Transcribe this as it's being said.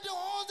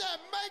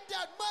make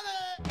that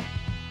money.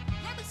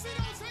 Let me see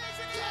those hands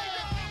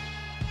again.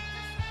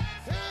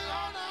 Hang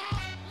on now.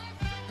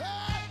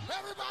 Hey,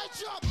 everybody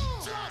jump,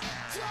 jump,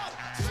 jump,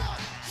 jump,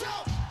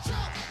 jump,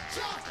 jump,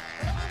 jump.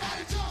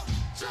 Everybody jump,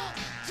 jump,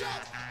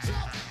 jump,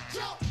 jump,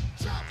 jump,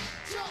 jump,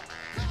 jump.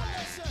 Now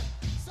listen,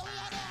 so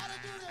y'all know how to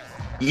do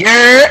this.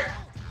 Yeah.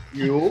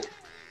 You.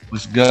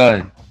 What's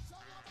good?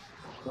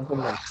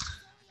 Nothing.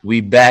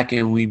 We back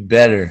and we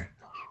better.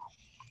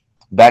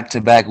 Back to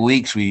back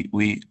weeks.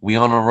 We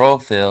on a roll,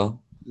 Phil.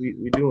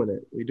 We doing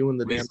it. We doing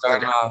the We damn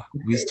starting thing. off.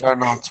 We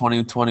starting off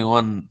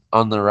 2021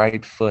 on the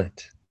right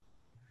foot.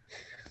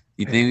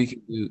 You think we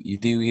can do? You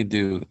think we can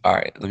do? All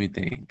right. Let me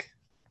think.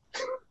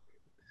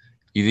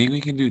 You think we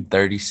can do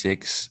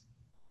 36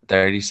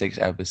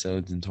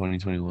 episodes in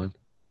 2021?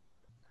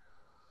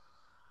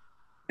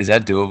 Is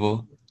that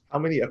doable? How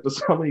many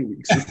episodes? How many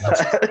weeks is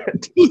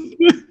that?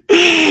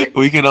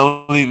 We can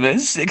only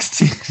miss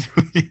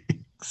 16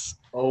 weeks.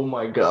 Oh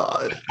my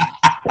god.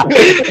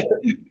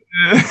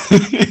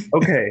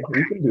 Okay,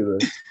 we can do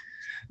this.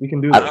 We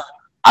can do this.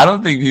 I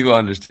don't think people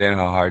understand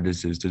how hard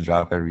this is to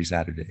drop every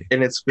Saturday.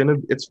 And it's gonna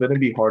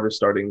be harder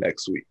starting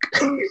next week.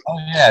 Oh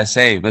yeah,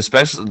 same.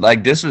 Especially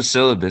like this was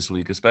syllabus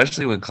week,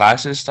 especially when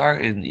classes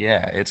start, and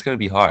yeah, it's gonna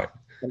be hard.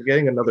 I'm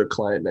getting another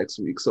client next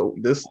week, so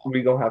this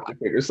we gonna have to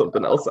figure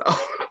something else out.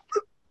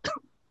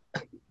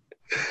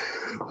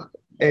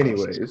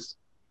 Anyways.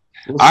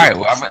 All right,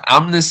 well,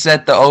 I'm gonna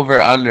set the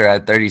over under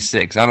at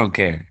 36. I don't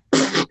care.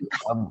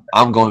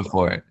 I'm going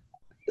for it.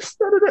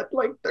 Set it at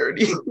like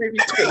 30, maybe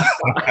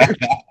 25.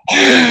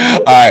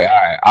 All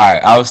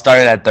right. I'll start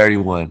it at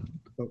 31.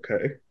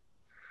 Okay.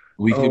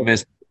 We can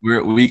miss.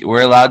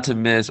 We're allowed to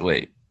miss.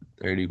 Wait,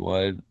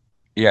 31.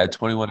 Yeah,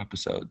 21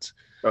 episodes.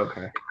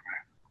 Okay.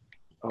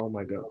 Oh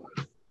my god,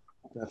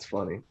 that's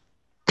funny.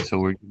 So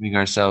we're giving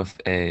ourselves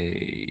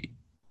a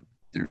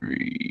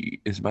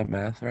 3. Is my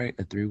math right?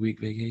 A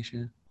 3-week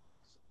vacation?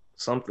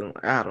 Something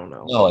I don't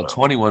know. No, a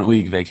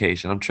 21-week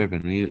vacation. I'm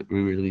tripping. We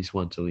release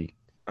once a week.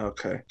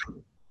 Okay.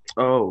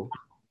 Oh,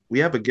 we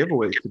have a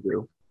giveaway to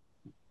do.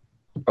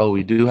 Oh,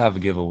 we do have a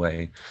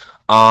giveaway.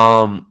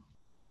 I'll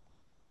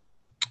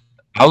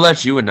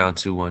let you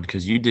announce who won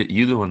because you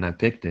the one that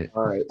picked it.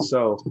 All right.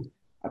 So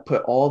I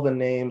put all the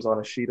names on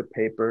a sheet of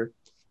paper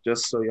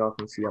just so y'all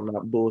can see I'm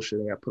not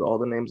bullshitting. I put all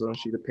the names on a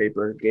sheet of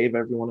paper, gave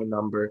everyone a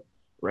number,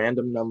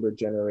 random number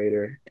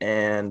generator,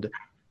 and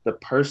the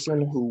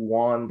person who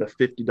won the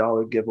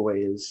 $50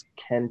 giveaway is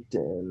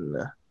Kenton.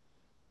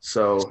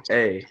 So,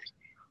 hey,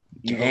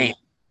 you're going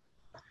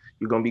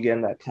to be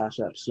getting that Cash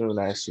App soon,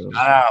 I assume.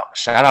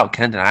 Shout out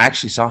Kenton. I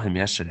actually saw him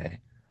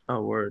yesterday.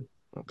 Oh, word.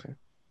 Okay.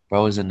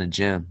 Bro was in the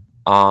gym.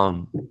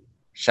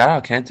 Shout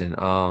out Kenton.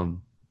 I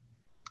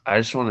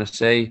just want to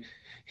say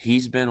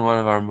he's been one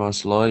of our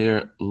most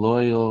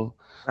loyal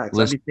I'll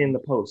be seeing the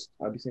post.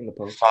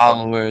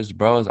 Followers.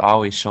 Bro is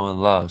always showing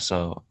love.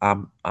 So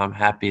I'm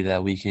happy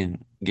that we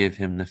can give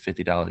him the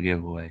 $50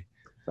 giveaway.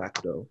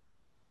 Facto.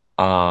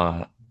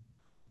 But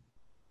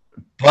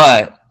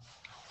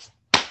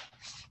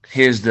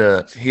here's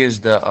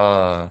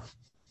the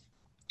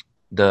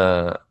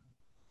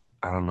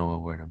I don't know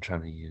what word I'm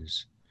trying to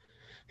use.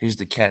 Here's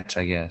the catch,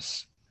 I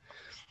guess.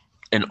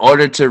 In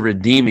order to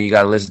redeem it, you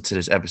gotta listen to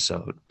this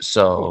episode.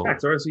 So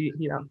he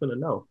not gonna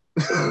know.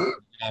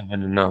 Not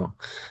gonna know.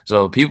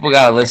 So people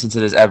gotta listen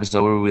to this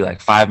episode. Where we like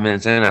 5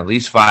 minutes in, at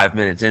least 5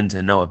 minutes in,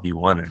 to know if you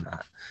won or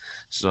not.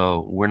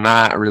 So we're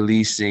not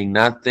releasing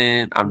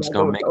nothing. I'm just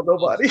gonna tell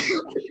nobody.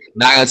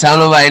 Not gonna tell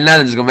nobody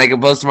nothing. Just gonna make a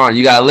post tomorrow.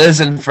 You gotta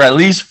listen for at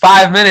least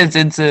 5 minutes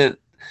into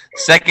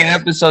second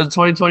episode of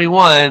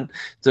 2021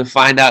 to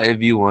find out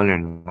if you won or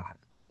not.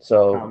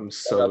 So I'm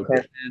so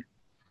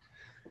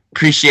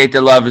appreciate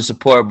the love and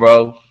support,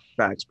 bro.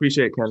 Facts.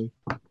 Appreciate it, Ken.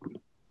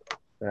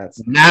 That's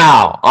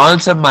now on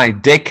to my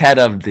dickhead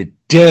of the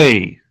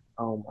day.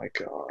 Oh my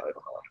god.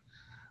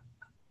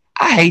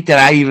 I hate that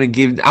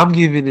I'm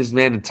giving this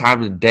man the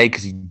time of the day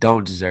because he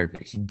don't deserve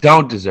it. He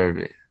don't deserve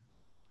it.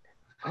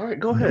 All right,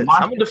 go ahead.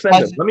 I'm gonna defend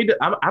him.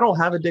 I don't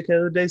have a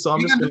dickhead of the day, so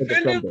I'm just gonna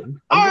defend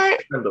him. All right,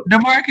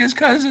 DeMarcus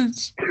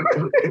Cousins,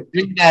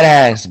 bring that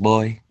ass,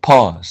 boy.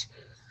 Pause.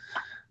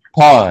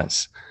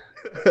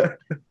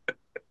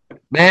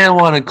 Man,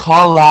 want to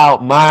call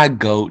out my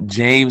GOAT,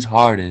 James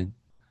Harden,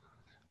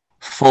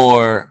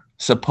 for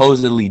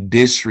supposedly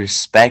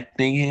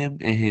disrespecting him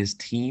and his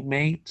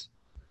teammates.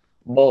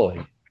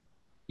 Boy,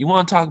 you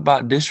want to talk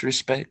about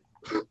disrespect?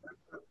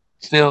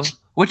 Phil,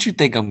 what you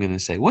think I'm going to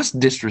say? What's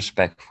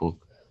disrespectful?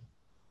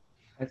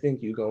 I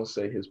think you're going to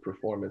say his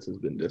performance has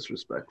been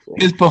disrespectful.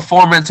 His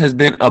performance has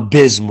been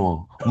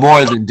abysmal,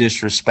 more than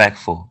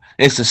disrespectful.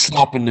 It's a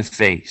slap in the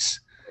face.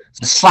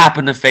 It's a slap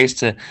in the face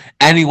to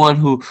anyone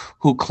who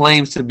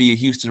claims to be a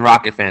Houston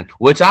Rocket fan,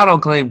 which I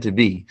don't claim to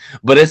be.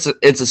 But it's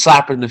a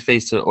slap in the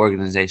face to the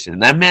organization.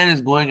 That man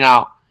is going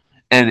out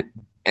and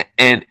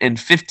in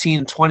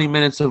 15, 20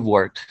 minutes of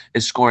work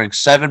is scoring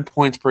 7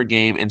 points per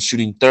game and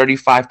shooting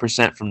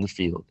 35% from the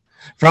field.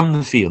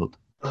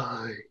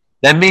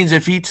 That means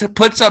if he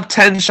puts up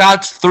 10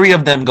 shots, 3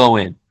 of them go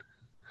in.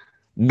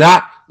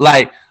 Not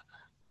like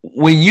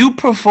when you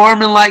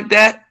performing like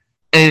that,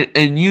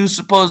 and you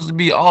supposed to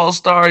be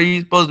all-star,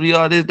 you supposed to be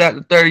all this, that,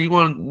 the third, you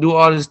want to do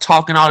all this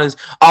talking, all this,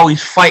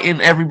 always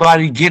fighting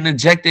everybody, getting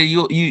ejected,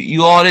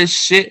 you all this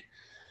shit.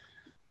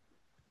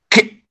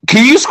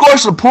 Can you score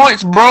some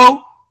points,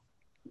 bro?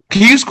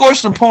 Can you score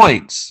some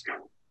points?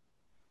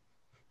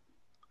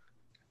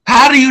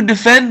 How do you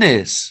defend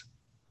this?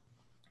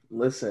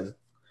 Listen,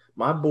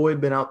 my boy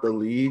been out the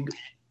league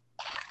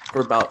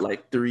for about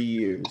like 3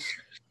 years.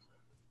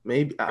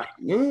 Maybe,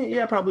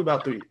 yeah, probably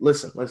about 3.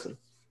 Listen.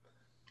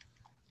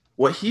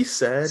 What he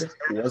said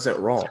wasn't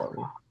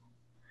wrong.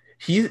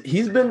 He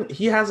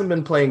hasn't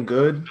been playing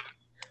good,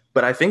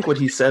 but I think what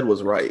he said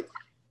was right.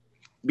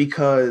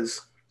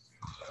 Because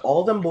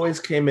all them boys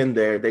came in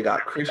there, they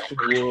got Christian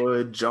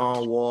Wood,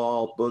 John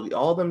Wall, Boogie,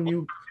 all them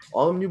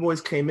new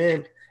boys came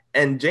in,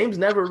 and James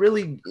never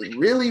really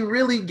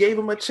gave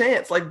him a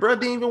chance. Like, bro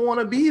didn't even want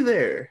to be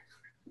there.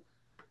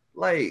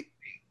 Like,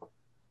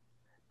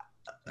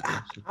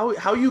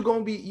 how you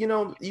gonna be? You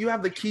know, you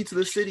have the key to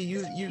the city.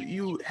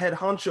 You head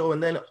honcho,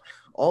 and then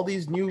all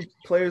these new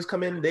players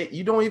come in.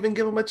 You don't even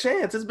give them a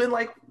chance. It's been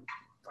like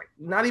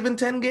not even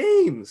 10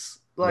 games.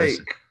 Like,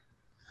 listen,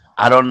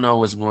 I don't know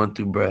what's going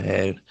through Bro's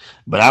head,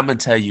 but I'm gonna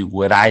tell you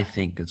what I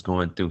think is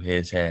going through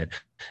his head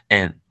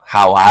and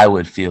how I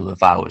would feel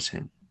if I was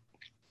him.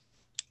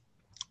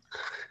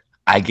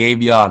 I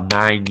gave y'all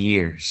 9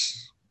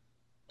 years.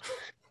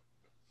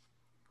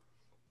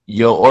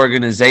 Your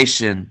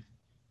organization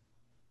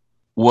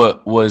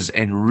was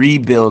in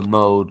rebuild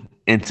mode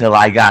until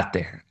I got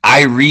there.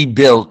 I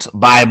rebuilt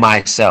by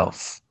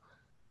myself.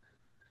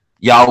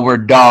 Y'all were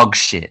dog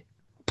shit.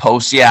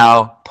 Post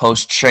Yao,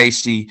 post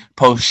Tracy,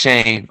 post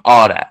Shane,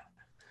 all that.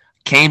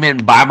 Came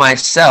in by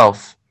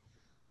myself.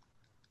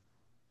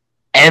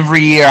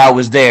 Every year I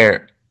was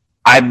there,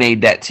 I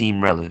made that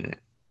team relevant.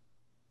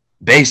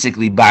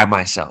 Basically by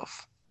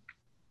myself.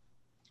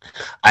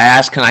 I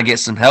asked, can I get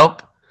some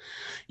help?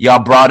 Y'all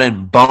brought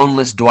in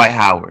boneless Dwight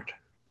Howard.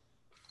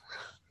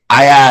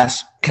 I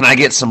asked, can I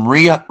get some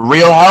real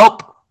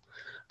help?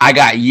 I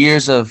got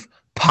years of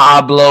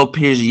Pablo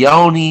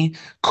Pigioni,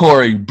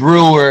 Corey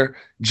Brewer,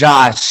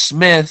 Josh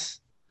Smith.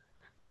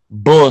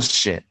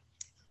 Bullshit.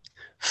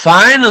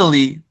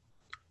 Finally,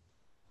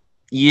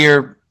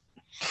 year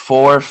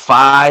 4,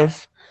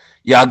 5,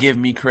 y'all give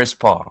me Chris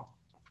Paul.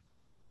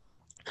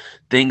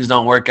 Things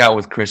don't work out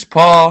with Chris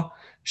Paul.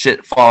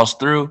 Shit falls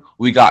through.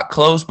 We got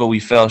close, but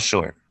we fell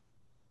short.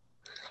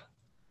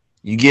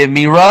 You give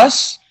me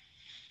Russ.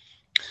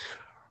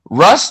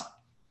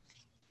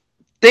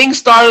 Things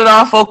started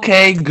off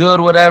okay, good,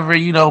 whatever,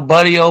 you know,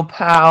 buddy, old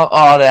pal,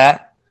 all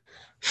that.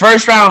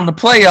 First round of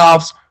the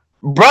playoffs,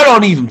 bro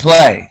don't even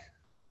play.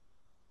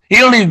 He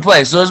don't even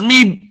play. So it's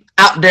me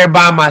out there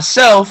by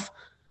myself,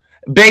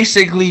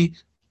 basically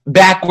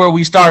back where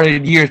we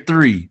started year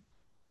 3,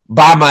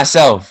 by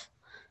myself.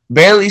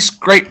 Barely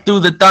scraped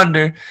through the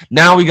Thunder.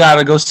 Now we got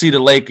to go see the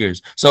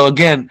Lakers. So,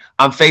 again,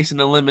 I'm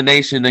facing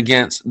elimination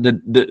against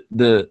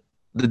the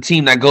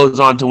team that goes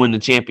on to win the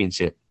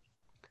championship.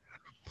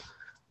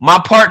 My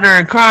partner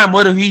in crime,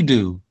 what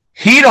do?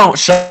 He don't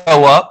show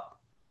up.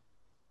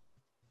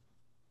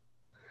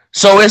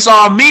 So it's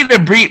on me to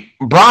beat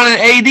Bron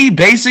and AD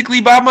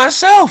basically by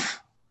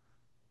myself.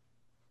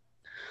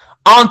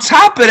 On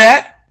top of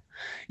that,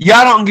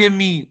 y'all don't give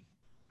me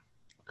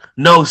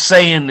no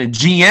say in the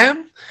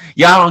GM.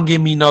 Y'all don't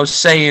give me no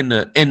say in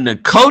the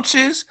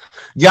coaches.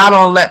 Y'all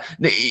don't let,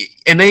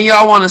 and then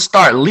y'all want to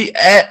start.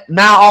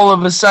 Now all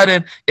of a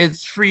sudden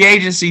it's free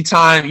agency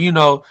time. You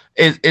know,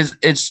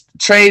 it's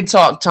trade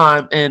talk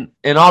time,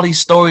 and all these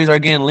stories are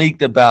getting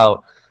leaked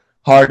about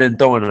Harden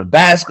throwing a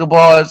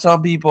basketball at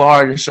some people,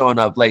 Harden showing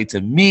up late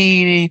to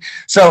meeting.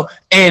 So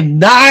in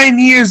 9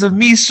 years of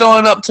me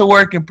showing up to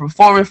work and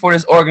performing for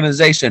this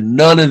organization,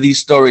 none of these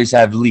stories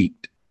have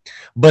leaked.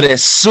 But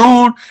as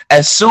soon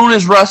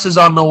as Russ is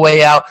on the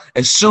way out,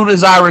 as soon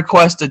as I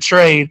request a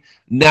trade,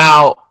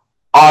 now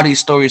all these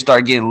stories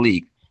start getting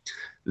leaked.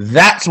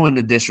 That's when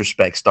the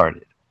disrespect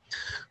started.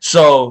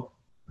 So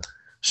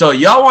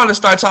y'all want to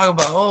start talking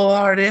about, oh,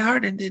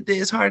 Harden did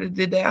this, Harden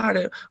did that,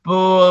 Harden,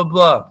 blah, blah,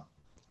 blah.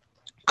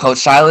 Coach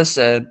Silas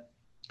said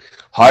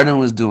Harden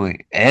was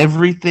doing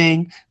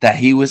everything that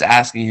he was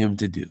asking him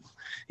to do.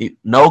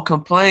 No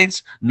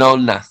complaints, no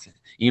nothing.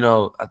 You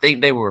know, I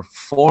think they were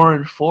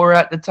 4-4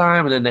 at the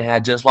time, and then they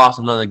had just lost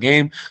another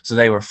game, so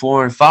they were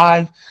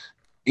 4-5.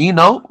 You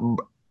know,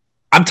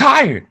 I'm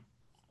tired.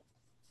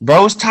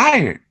 Bro's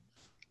tired.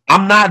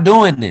 I'm not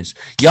doing this.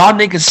 Y'all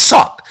niggas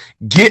suck.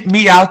 Get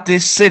me out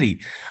this city.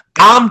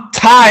 I'm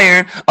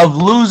tired of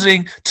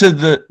losing to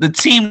the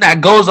team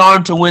that goes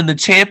on to win the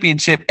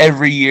championship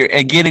every year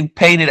and getting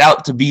painted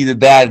out to be the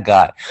bad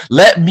guy.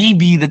 Let me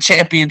be the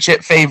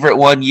championship favorite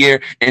one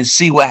year and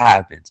see what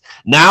happens.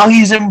 Now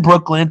he's in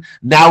Brooklyn.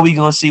 Now we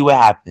gonna see what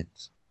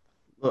happens.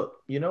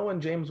 Look, you know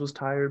when James was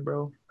tired,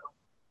 bro?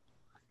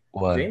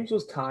 What? James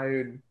was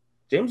tired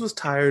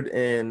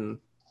in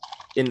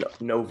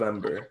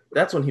November.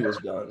 That's when he was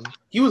done.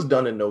 He was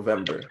done in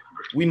November.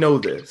 We know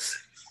this.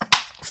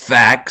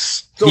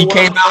 Facts. So He what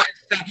came I'm- out.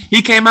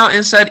 He came out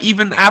and said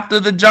even after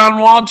the John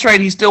Wall trade,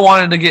 he still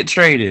wanted to get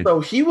traded. So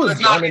he was It's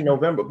not done in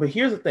November. But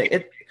here's the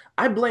thing: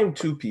 I blame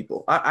two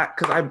people.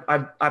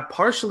 I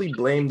partially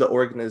blame the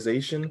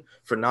organization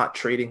for not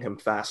trading him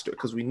faster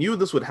because we knew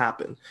this would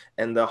happen.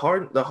 And the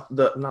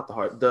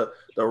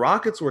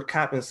Rockets were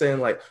capping saying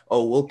like,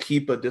 "Oh, we'll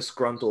keep a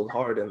disgruntled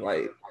Harden."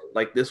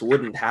 Like this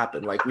wouldn't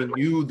happen. Like we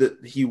knew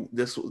that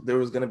there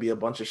was going to be a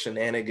bunch of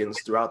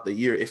shenanigans throughout the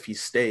year if he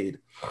stayed.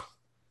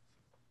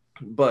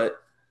 But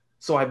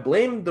so I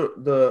blame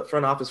the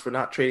front office for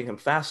not trading him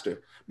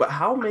faster. But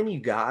how many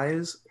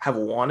guys have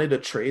wanted a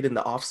trade in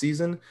the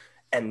offseason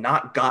and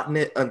not gotten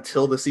it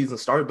until the season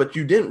started? But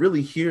you didn't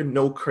really hear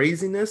no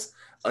craziness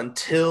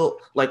until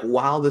like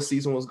while the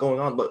season was going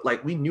on. But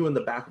like we knew in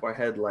the back of our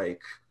head,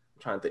 like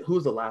I'm trying to think, who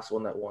was the last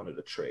one that wanted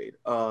a trade?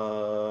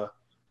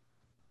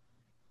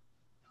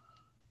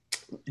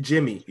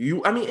 Jimmy.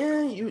 You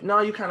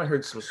kind of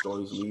heard some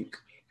stories leak.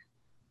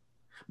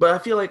 But I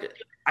feel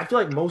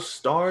like most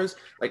stars,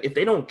 like if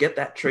they don't get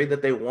that trade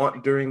that they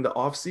want during the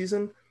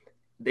offseason,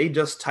 they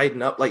just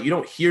tighten up. Like you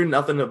don't hear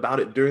nothing about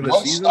it during the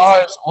season.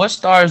 What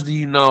stars do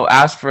you know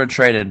ask for a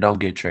trade and don't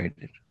get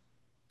traded?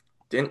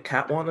 Didn't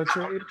Cat want a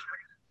trade?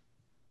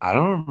 I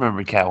don't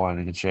remember Cat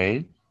wanting a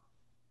trade.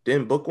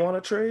 Didn't Book want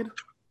a trade?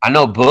 I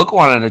know Book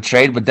wanted a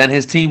trade, but then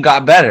his team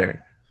got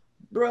better.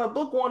 Bro,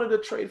 Book wanted a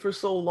trade for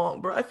so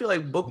long, bro. I feel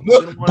like Book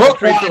wanted a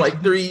trade for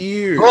like 3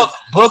 years.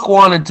 Book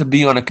wanted to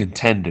be on a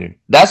contender.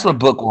 That's what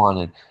Book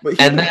wanted. But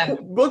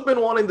Book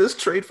been wanting this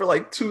trade for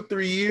like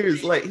 2-3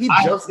 years. Like he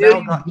just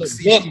now got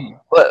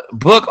but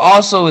Book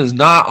also is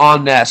not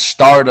on that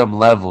stardom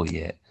level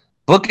yet.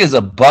 Book is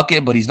a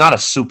bucket, but he's not a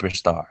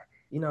superstar.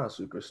 You're not a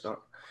superstar.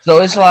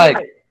 So it's like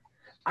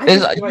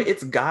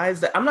it's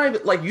guys that I'm not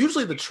even like.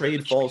 Usually the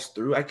trade falls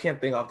through. I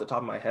can't think off the top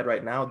of my head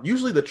right now.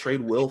 Usually the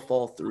trade will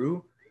fall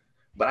through.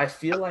 But I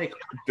feel like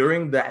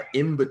during that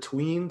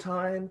in-between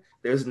time,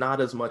 there's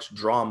not as much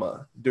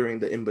drama during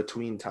the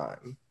in-between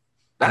time.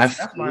 That's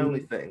my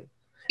only thing.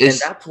 And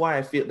that's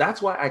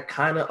why I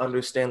kind of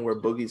understand where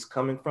Boogie's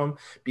coming from,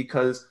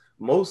 because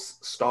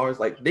most stars,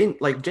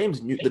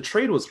 James knew the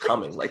trade was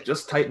coming. Like,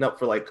 just tighten up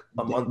for like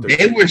a month or two.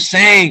 They were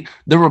saying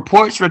the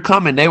reports were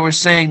coming. They were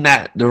saying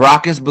that the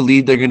Rockets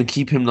believe they're going to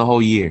keep him the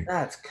whole year.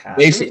 That's cap.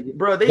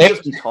 Bro, they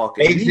just be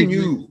talking. We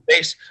knew.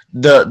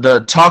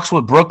 The talks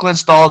with Brooklyn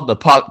stalled. The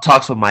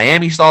talks with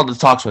Miami stalled. The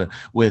talks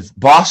with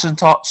Boston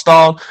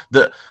stalled.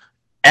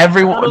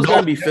 Everyone. I thought it was going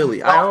to be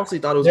Philly. I honestly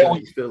thought it was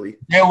going to be Philly.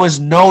 There was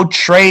no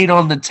trade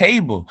on the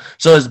table.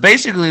 So it's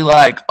basically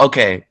like,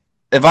 okay,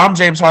 if I'm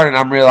James Harden,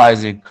 I'm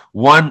realizing,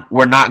 one,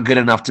 we're not good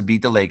enough to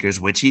beat the Lakers,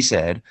 which he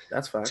said.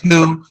 That's fine.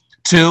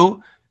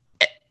 Two,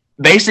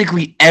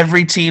 basically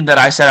every team that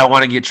I said I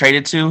want to get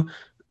traded to,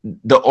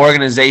 the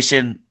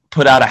organization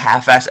put out a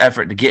half-ass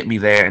effort to get me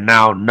there, and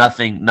now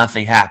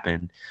nothing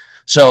happened.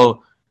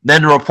 So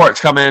then the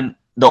reports come in,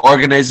 the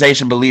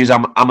organization believes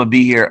I'm going to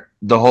be here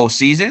the whole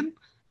season.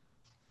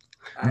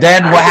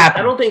 Then what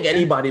happens? I don't think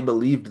anybody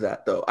believed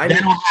that, though.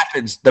 Then what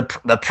happens? The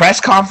press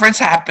conference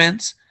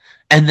happens,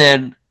 and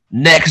then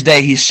next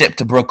day he's shipped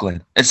to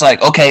Brooklyn. It's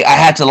like, okay, I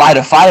had to light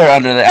a fire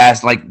under the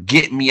ass, like,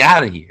 get me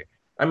out of here.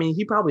 I mean,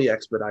 he probably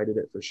expedited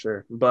it for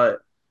sure, but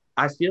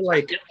I feel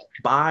like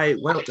I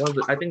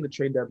think the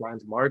trade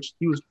deadline's March.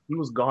 He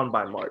was gone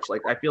by March.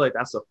 Like, I feel like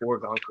that's a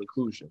foregone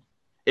conclusion.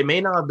 It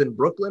may not have been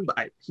Brooklyn,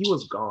 but he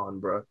was gone,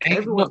 bro.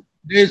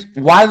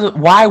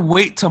 Why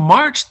wait to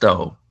March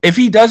though? If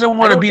he doesn't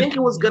want to be, I don't think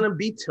it was gonna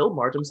be till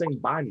March. I'm saying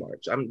by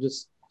March. I'm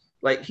just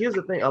like, here's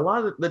the thing: a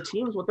lot of the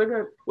teams,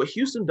 what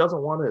Houston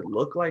doesn't want to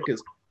look like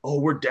is, oh,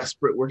 we're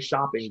desperate, we're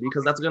shopping,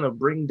 because that's gonna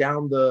bring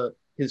down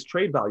his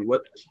trade value.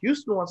 What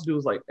Houston wants to do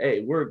is like,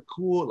 hey, we're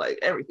cool, like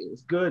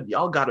everything's good.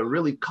 Y'all got to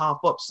really cough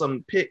up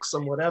some picks,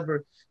 some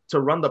whatever, to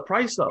run the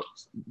price up.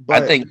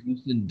 But I think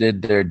Houston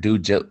did their due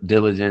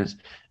diligence,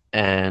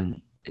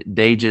 and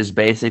they just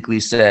basically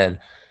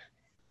said,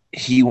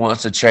 he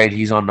wants to trade,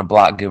 he's on the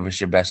block, give us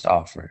your best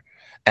offer.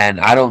 And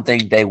I don't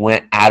think they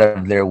went out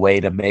of their way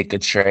to make a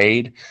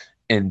trade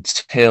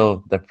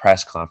until the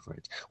press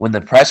conference. When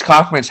the press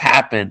conference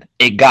happened,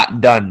 it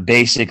got done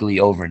basically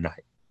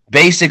overnight.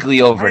 I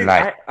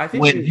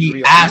think when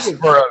he asked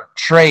for a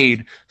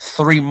trade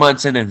 3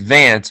 months in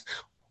advance,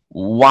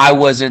 why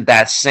wasn't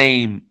that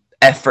same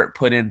effort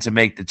put in to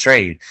make the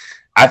trade?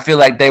 I feel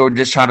like they were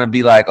just trying to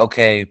be like,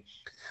 okay,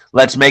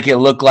 let's make it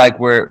look like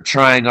we're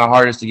trying our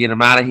hardest to get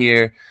him out of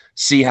here,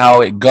 see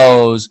how it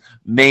goes.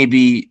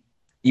 Maybe,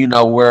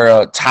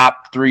 we're a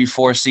top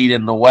 3-4 seed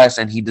in the West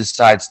and he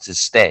decides to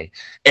stay.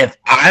 If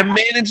I'm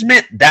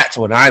management, that's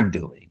what I'm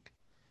doing.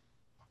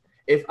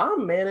 If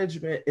I'm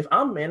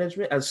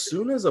management, as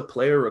soon as a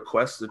player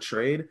requests a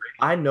trade,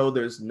 I know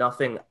there's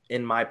nothing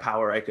in my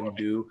power I can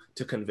do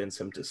to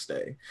convince him to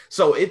stay.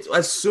 So it's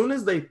as soon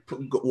as they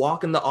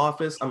walk in the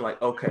office, I'm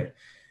like, okay,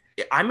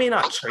 I may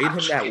not trade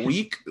him that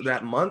week,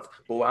 that month,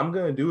 but what I'm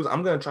gonna do is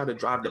I'm gonna try to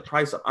drive the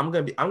price up. I'm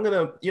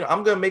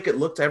gonna make it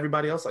look to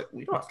everybody else like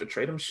we don't have to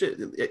trade him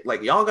shit.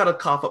 Like, y'all gotta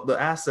cough up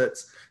the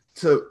assets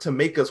to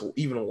make us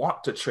even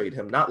want to trade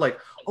him. Not like,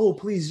 oh,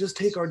 please just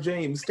take our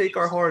James, take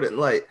our Harden.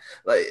 Like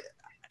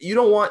you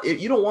don't want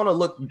to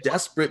look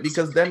desperate,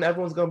 because then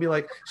everyone's gonna be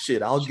like,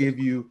 shit, I'll give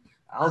you,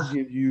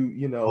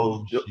 you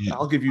know,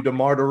 I'll give you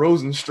DeMar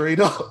DeRozan straight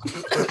up.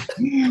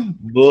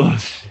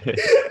 Bullshit.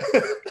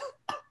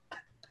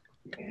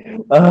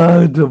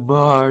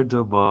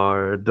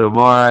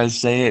 DeMar. I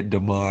say it,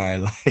 DeMar.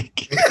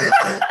 Like.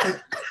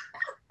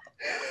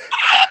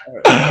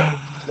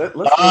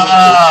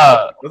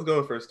 Let's go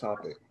with first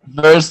topic.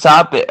 First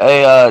topic.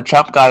 Hey,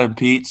 Trump got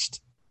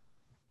impeached.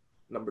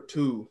 Number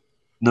two.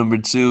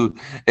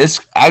 It's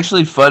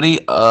actually funny.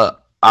 I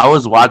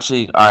was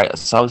watching. All right,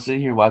 so I was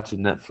sitting here watching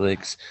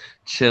Netflix,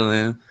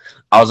 chilling.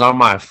 I was on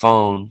my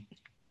phone,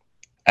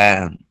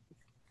 and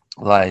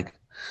like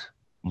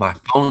my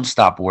phone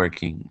stopped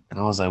working, and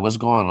I was like, "What's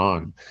going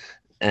on?"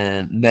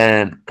 And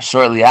then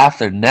shortly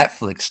after,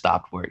 Netflix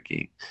stopped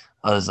working.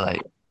 I was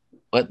like,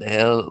 "What the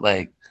hell?"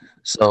 Like,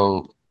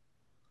 so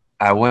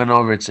I went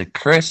over to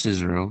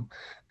Chris's room,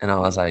 and I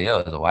was like, "Yo,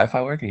 is the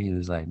Wi-Fi working?" He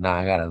was like, "Nah,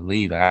 I gotta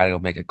leave. I gotta go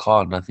make a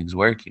call. Nothing's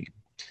working."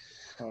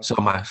 So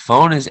my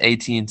phone is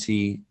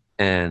AT&T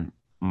and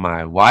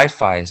my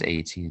Wi-Fi is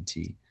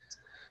AT&T,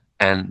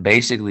 and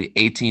basically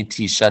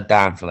AT&T shut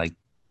down for like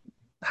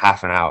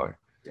half an hour.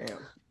 Damn.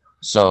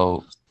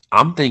 So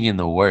I'm thinking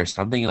the worst.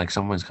 I'm thinking like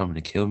someone's coming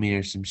to kill me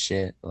or some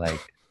shit. Like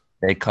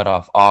they cut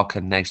off all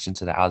connection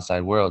to the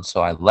outside world.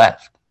 So I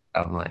left.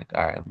 I'm like,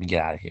 all right, let me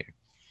get out of here.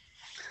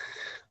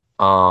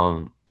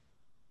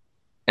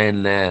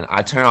 And then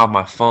I turn off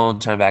my phone,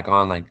 turn back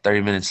on like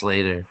 30 minutes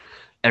later,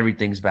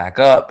 everything's back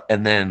up,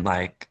 and then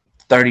like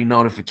 30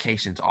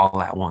 notifications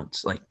all at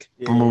once. Like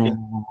boom,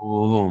 boom,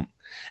 boom.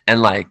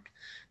 And like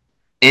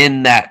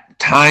in that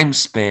time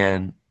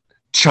span,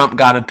 Trump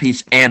got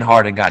impeached and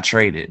Harden got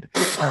traded.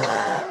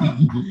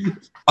 I'm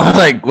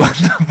like, what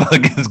the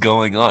fuck is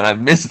going on? I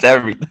missed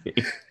everything.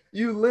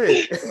 You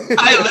lit.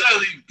 I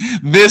literally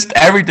missed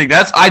everything.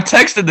 I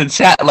texted the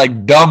chat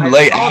like dumb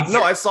late.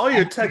 I saw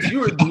your text. You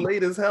were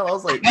late as hell. I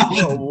was like,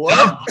 yo,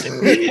 what?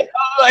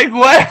 Like,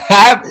 what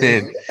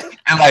happened?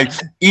 And like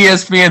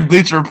ESPN,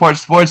 Bleacher Report,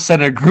 Sports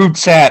Center, group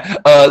chat,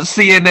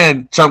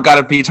 CNN, Trump got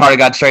impeached, Harden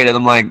got traded.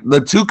 I'm like, the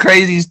two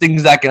craziest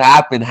things that could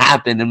happen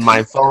happened, and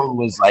my phone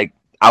was like,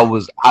 I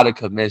was out of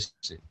commission.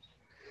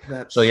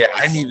 So yeah,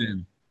 I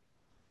didn't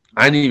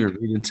even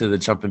read into the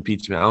Trump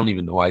impeachment. I don't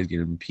even know why he's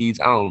getting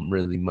impeached. I don't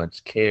really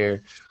much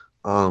care.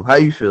 How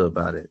you feel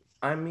about it?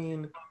 I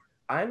mean,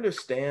 I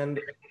understand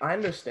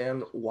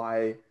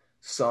why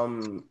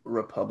some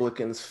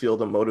Republicans feel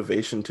the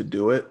motivation to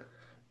do it.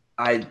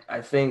 I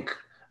think,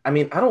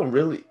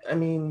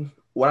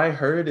 what I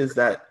heard is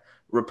that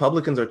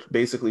Republicans are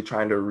basically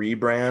trying to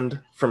rebrand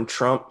from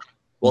Trump.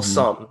 Well,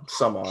 some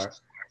are.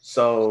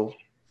 So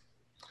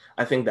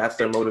I think that's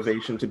their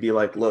motivation, to be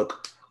like,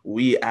 look,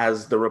 we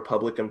as the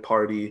Republican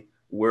Party,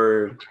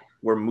 we're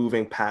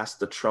moving past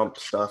the Trump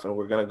stuff, and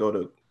we're gonna go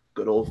to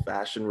good old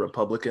fashioned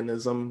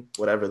Republicanism,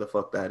 whatever the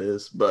fuck that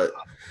is. But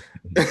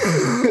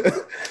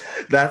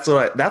that's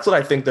what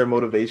I think their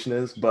motivation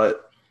is.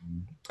 But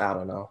I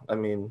don't know. I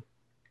mean,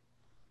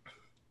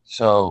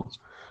 so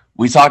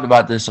we talked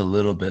about this a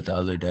little bit the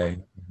other day,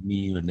 me,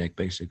 you, and Nick,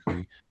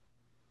 basically.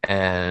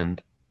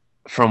 And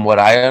from what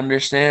I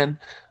understand,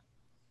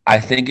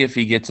 I think if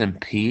he gets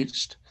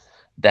impeached,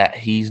 that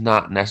he's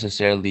not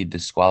necessarily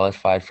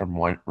disqualified from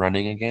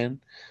running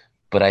again,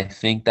 but I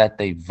think that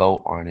they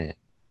vote on it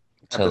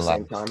at the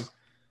same time.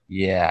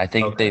 Yeah, I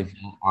think they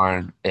vote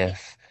on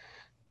if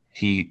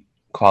he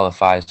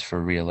qualifies for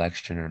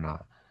re-election or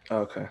not.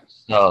 Okay.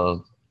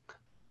 So,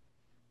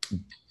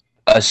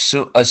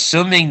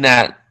 assuming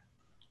that,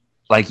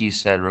 like you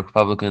said,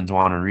 Republicans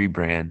want to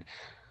rebrand,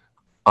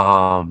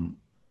 I'm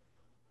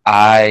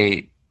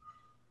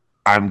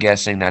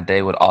guessing that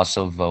they would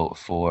also vote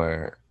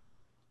for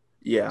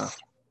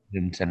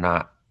him to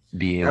not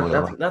be able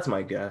to. That's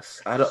my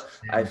guess.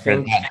 I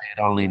think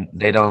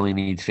they'd only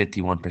need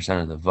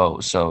 51% of the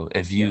vote. So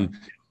if you,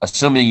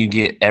 assuming you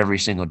get every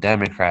single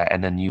Democrat,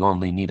 and then you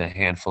only need a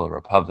handful of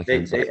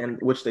Republicans, and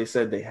which they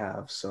said they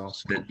have. So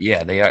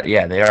yeah, they are.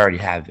 Yeah, they already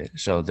have it.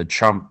 So the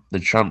Trump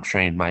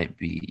train might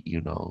be,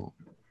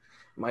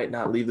 might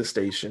not leave the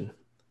station.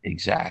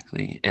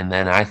 Exactly. And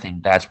then I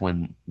think that's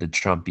when the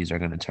Trumpies are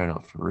going to turn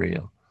up for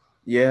real.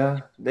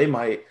 Yeah, they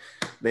might.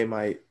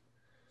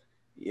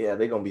 Yeah,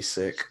 they're going to be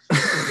sick.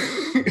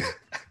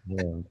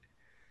 Yeah.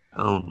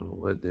 I don't know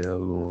what the hell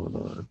going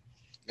on.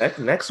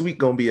 Next week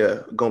going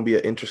to be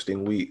an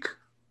interesting week.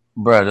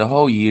 Bro, the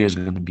whole year is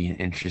going to be an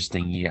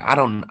interesting year. I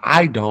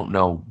don't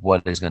know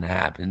what is going to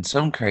happen.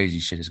 Some crazy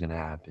shit is going to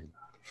happen.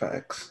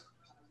 Facts.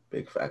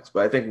 Big facts.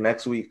 But I think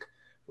next week,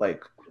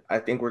 I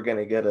think we're going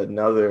to get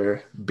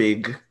another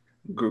big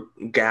group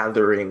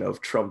gathering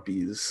of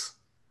Trumpies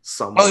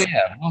somewhere. Oh,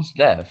 yeah, most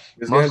def.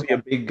 There's going to be a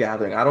big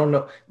gathering. I don't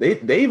know.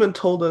 They even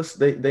told us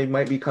they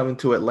might be coming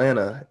to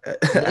Atlanta.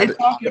 They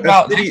talking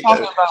about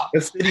a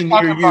city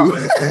near you.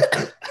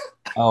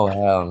 Oh,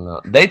 hell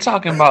no. They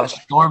talking about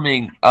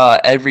storming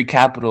every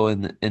capital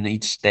in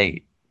each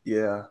state.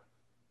 Yeah.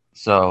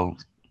 So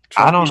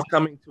I don't Trophy's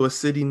coming to a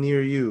city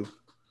near you.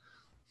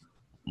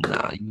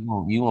 Nah,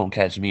 you won't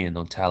catch me in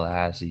no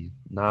Tallahassee.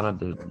 Not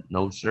under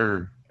no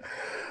sir.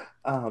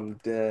 I'm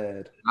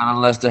dead. Not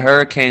unless the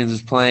Hurricanes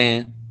is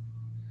playing.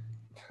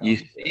 You I'm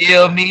dead.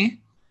 feel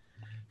me?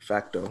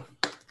 Facto.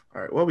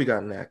 All right, what we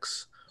got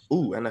next?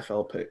 Ooh,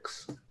 NFL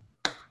picks.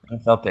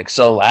 NFL pick.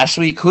 So last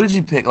week, who did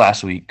you pick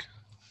last week?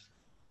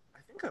 I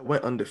think I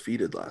went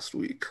undefeated last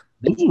week.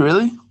 Did you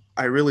really?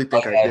 I really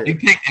think I If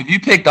did. you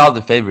picked all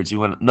the favorites, you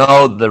went.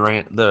 No,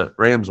 the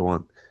Rams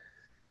won.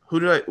 Who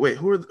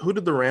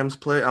did the Rams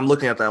play? I'm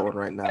looking at that one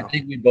right I now.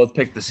 think we both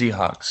picked the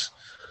Seahawks.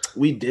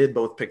 We did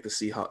both pick the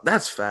Seahawks.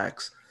 That's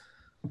facts.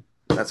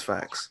 That's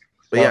facts.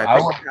 But Well, yeah, I I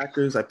picked the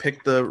Packers. I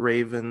picked the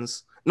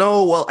Ravens.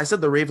 No, well, I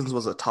said the Ravens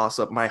was a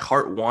toss-up. My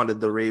heart wanted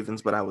the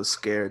Ravens, but I was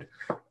scared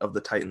of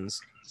the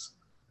Titans.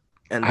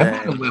 And I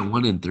think I then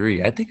went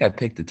 1-3. I think I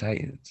picked the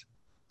Titans.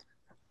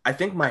 I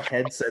think my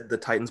head said the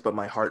Titans, but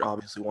my heart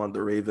obviously wanted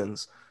the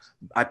Ravens.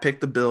 I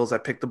picked the Bills. I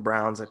picked the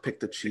Browns. I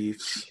picked the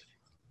Chiefs.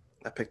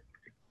 I picked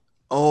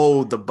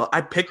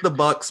the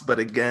Bucks, but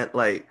again,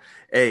 like,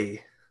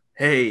 hey,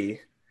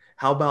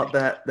 how about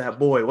that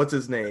boy? What's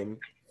his name?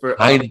 For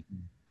Heineken.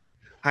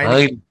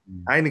 Heineken.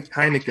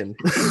 Heineken.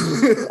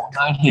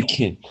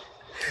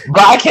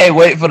 But I can't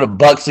wait for the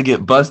Bucks to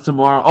get bust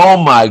tomorrow.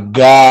 Oh my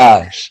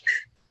gosh.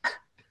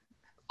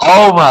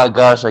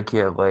 I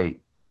can't wait.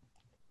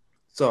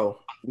 So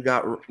we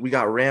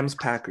got Rams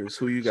Packers.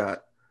 Who you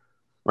got?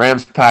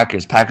 Rams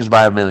Packers. Packers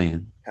by 1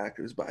 million.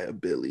 Packers by a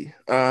Billy.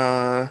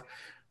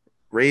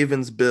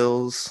 Ravens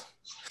Bills.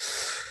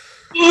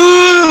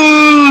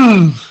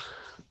 Ooh.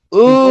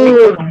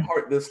 Ooh.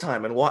 Heart this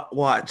time, and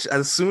watch.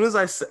 As soon as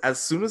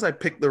I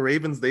pick the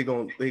Ravens, they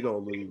gonna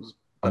lose.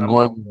 But I'm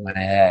going with my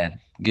head.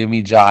 Give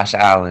me Josh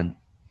Allen.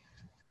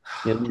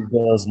 Give me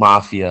Bills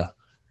Mafia.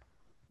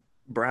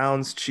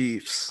 Browns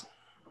Chiefs.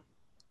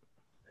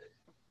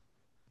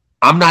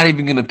 I'm not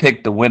even going to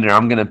pick the winner.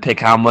 I'm going to pick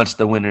how much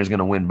the winner is going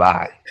to win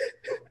by.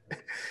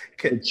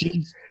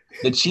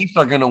 The Chiefs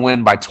are going to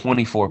win by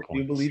 24 points. Do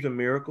you believe in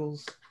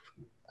miracles?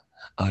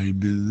 I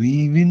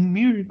believe in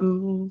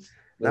miracles.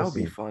 That would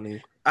be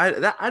funny.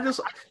 I just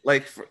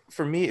like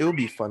for me it would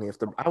be funny if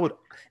I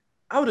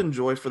would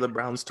enjoy for the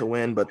Browns to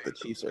win, but the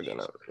Chiefs are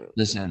gonna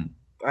Listen.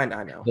 I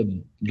know.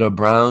 The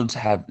Browns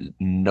have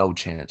no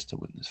chance to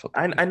win this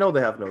football game. I know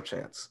they have no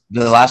chance.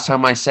 The last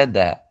time I said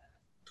that,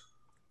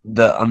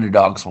 the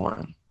underdogs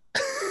won.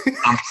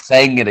 I'm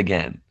saying it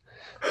again.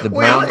 The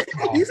Browns.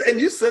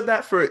 And you said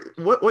that for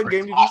what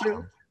game did you say?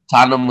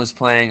 Tottenham was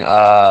playing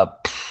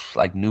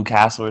like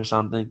Newcastle or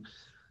something.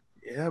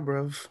 Yeah,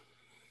 bro.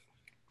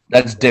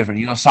 That's different.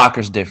 You know,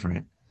 soccer's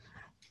different.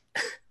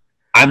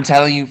 I'm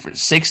telling you, for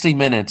 60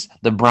 minutes,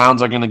 the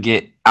Browns are going to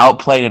get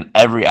outplayed in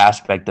every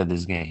aspect of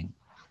this game.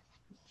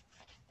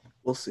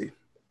 We'll see.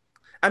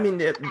 I mean,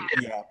 yeah,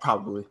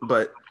 probably.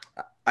 But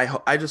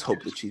I just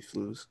hope the Chiefs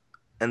lose.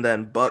 And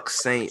then Bucks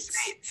Saints.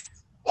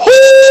 Ooh,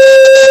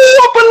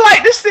 I'm going to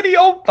light the city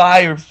on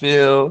fire,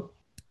 Phil.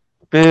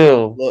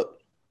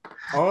 Look,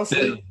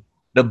 honestly,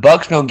 the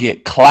Bucks going to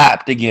get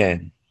clapped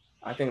again.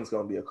 I think it's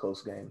going to be a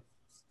close game.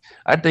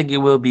 I think it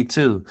will be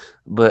too,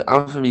 but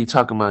I'm going to be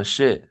talking about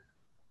shit.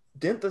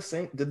 Did the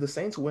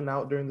Saints win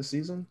out during the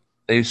season?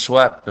 They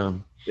swept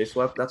them. They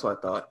swept. That's what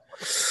I thought.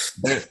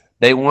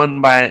 They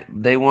won by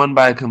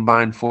a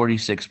combined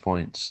 46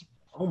 points.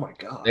 Oh my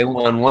god! They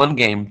won one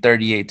game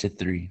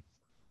 38-3.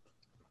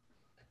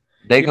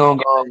 They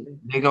gonna go.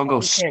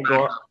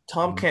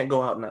 Tom can't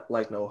go out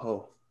like no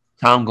hoe.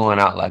 Tom going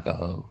out like a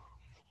hoe.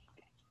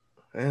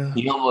 Yeah.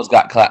 He almost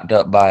got clapped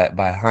up by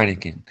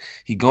Heineken.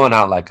 He going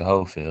out like a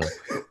hoe, Phil.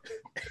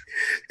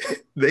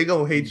 They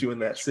gonna hate you in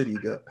that city,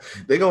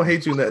 They gonna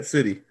hate you in that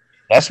city.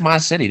 That's my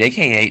city. They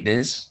can't hate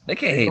this. They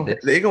can't hate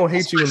this. They gonna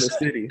hate you in the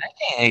city. They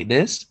can't hate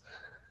this.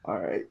 All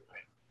right.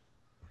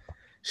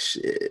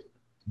 Shit.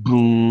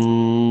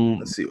 Boom.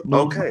 Let's see. Boom.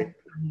 Okay.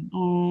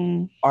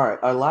 Boom. All right.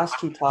 Our last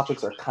two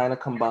topics are kind of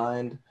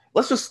combined.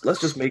 Let's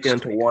just make it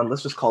into one.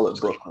 Let's just call it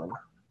Brooklyn.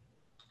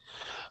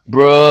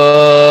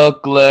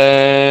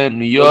 Brooklyn,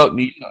 New York.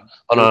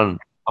 Hold on.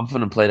 I'm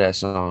finna play that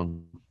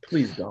song.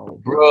 Please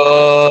don't.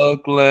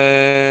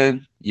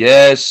 Brooklyn.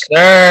 Yes,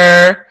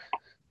 sir.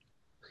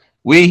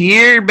 We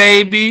here,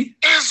 baby.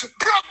 It's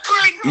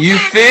Brooklyn. You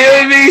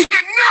feel me?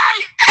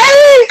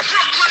 Hey!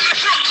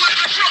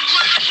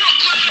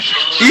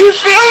 You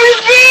feel me,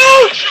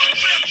 Phil?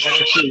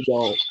 Please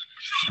don't.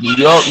 New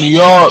York, New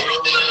York.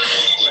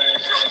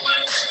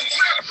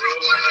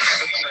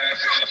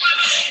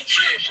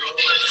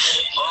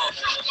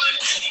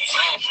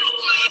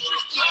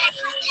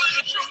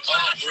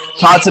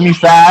 Talk to me,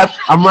 Fab.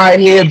 I'm right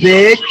here,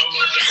 big.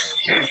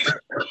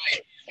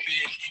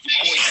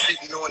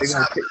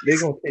 They're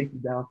gonna take you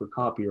down for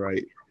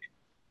copyright.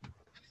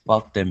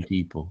 Fuck them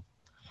people.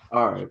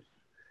 All right.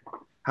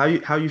 How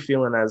you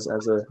feeling as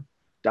a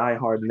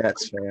diehard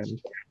Nets fan?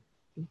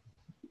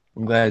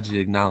 I'm glad you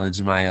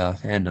acknowledged my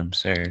fandom,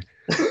 sir.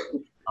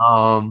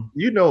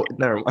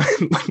 Never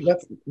mind.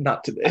 That's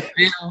not today.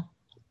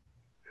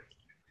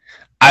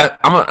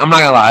 I'm not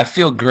gonna lie. I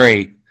feel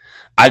great.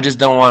 I just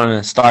don't want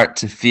to start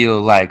to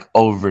feel like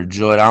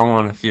overjoyed. I don't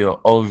want to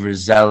feel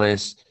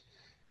overzealous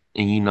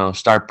and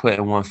start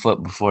putting one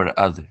foot before the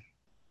other.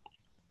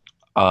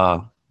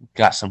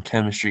 Got some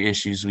chemistry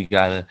issues we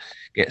gotta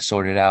get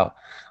sorted out.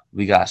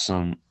 We got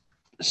some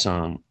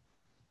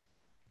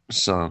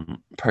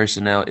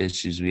personnel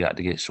issues we got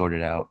to get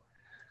sorted out.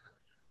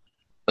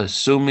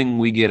 Assuming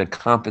we get a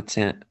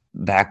competent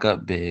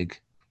backup big,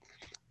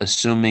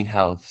 assuming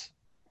health,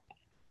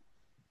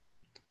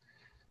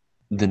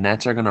 the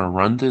Nets are gonna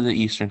run through the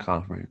Eastern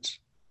Conference,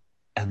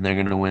 and they're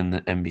gonna win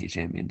the NBA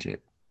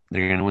championship.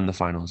 They're gonna win the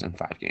finals in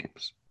 5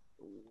 games.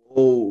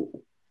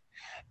 Whoa.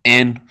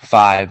 In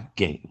 5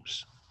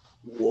 games.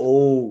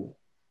 Whoa.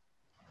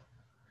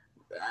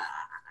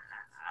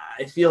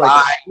 I feel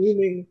like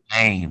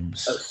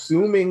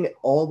assuming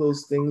all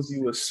those things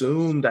you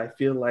assumed, I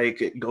feel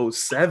like it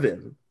goes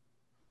 7.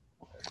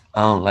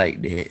 I don't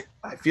like that.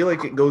 I feel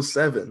like it goes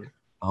 7.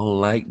 I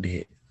don't like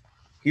that.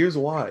 Here's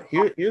why.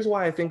 Here's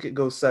why I think it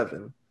goes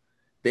 7.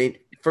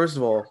 First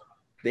of all,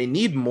 they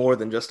need more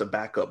than just a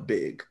backup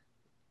big.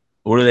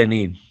 What do they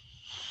need?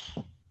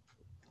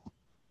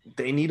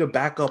 They need a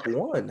backup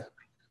one.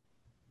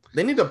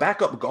 They need a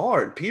backup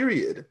guard,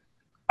 period.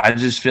 I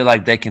just feel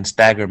like they can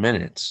stagger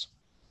minutes.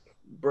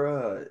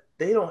 Bruh,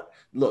 they don't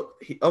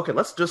look. Okay,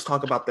 let's just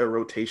talk about their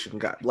rotation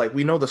guy. Like,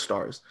 we know the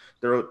stars.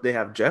 They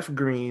have Jeff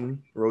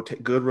Green,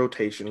 good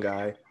rotation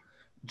guy.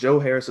 Joe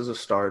Harris is a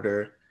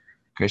starter.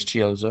 Chris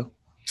Chiozza.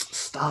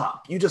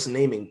 Stop. You just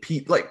naming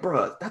Pete. Like,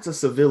 bruh, that's a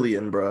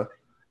civilian, bruh.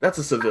 That's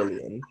a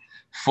civilian.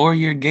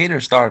 4-year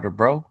Gator starter,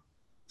 bro.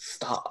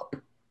 Stop.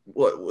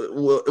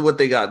 What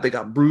they got? They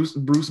got Bruce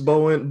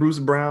Bowen, Bruce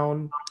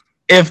Brown.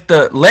 If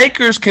the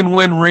Lakers can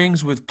win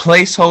rings with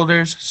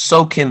placeholders,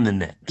 so can the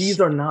Nets. These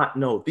are not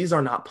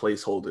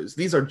placeholders.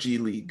 These are G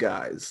League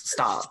guys.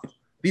 Stop.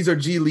 These are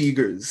G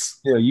Leaguers.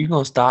 Yeah, you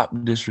gonna stop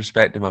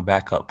disrespecting my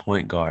backup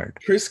point guard.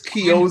 Chris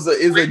Chiozza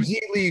is a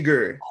G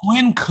Leaguer.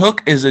 Quinn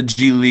Cook is a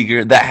G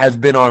Leaguer that has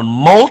been on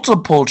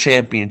multiple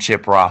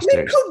championship rosters.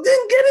 Quinn Cook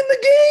didn't get in the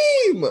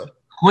game.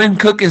 Quinn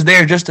Cook is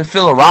there just to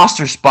fill a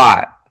roster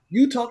spot.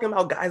 You talking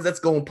about guys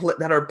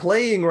that are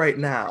playing right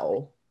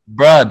now?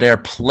 Bruh, they're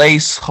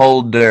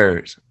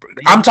placeholders.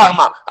 I'm talking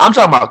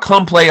about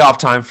come playoff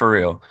time for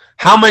real.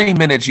 How many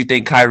minutes you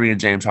think Kyrie and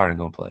James Harden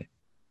gonna play?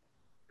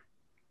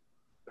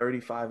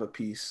 35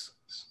 apiece.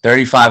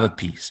 35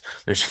 apiece.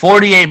 There's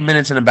 48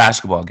 minutes in a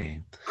basketball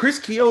game. Chris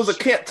Chiozza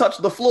can't touch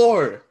the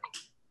floor.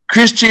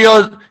 Chris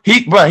Chiozza,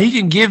 he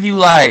can give you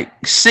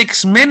like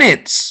 6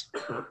 minutes.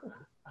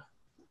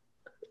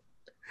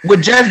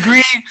 With Jeff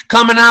Green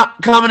coming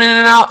in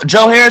and out,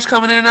 Joe Harris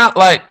coming in and out,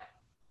 like,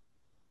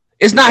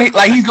 it's not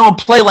like he's gonna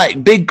play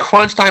like big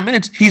crunch time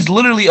minutes. He's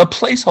literally a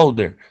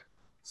placeholder.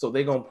 So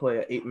they gonna play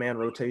an 8-man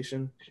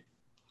rotation?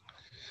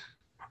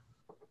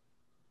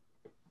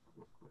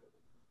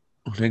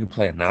 They can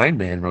play a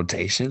 9-man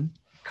rotation.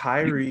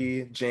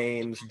 Kyrie,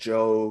 James,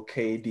 Joe,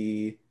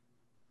 KD,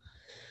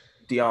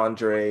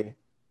 DeAndre,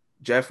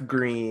 Jeff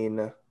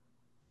Green,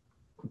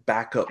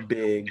 backup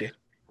big,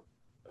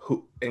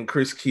 and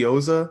Chris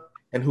Chiozza,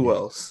 and who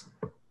else?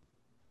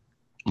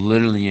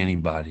 Literally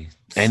anybody,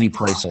 any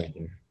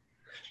placeholder.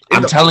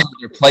 I'm telling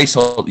you,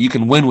 placeholder. You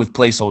can win with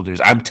placeholders.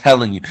 I'm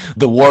telling you,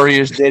 the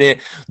Warriors did it.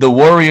 The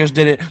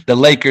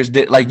Lakers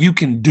did. Like, you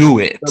can do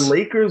it.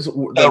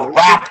 The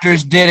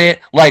Raptors did it.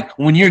 Like,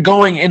 when you're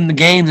going in the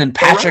games and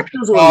Patrick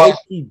McCaw, are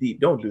low-key deep.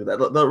 Don't do that.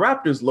 The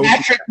Raptors low-key.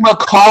 Patrick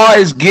McCaw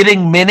is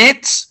getting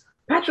minutes.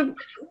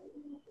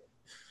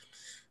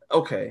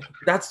 Okay,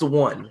 that's the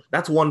one.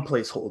 That's one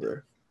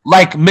placeholder.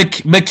 Like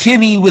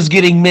McKinney was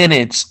getting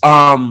minutes.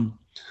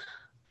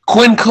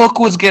 Quinn Cook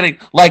was getting,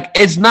 like,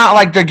 it's not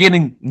like they're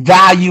getting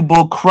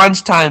valuable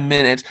crunch time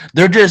minutes.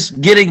 They're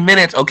just getting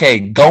minutes. Okay,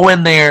 go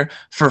in there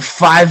for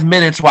 5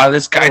 minutes while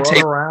this guy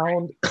takes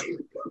around.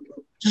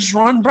 Just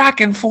run back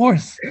and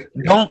forth.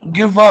 Don't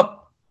give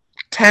up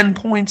 10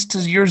 points to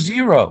your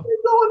 0.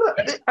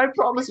 I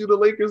promise you, the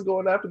Lakers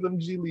going after them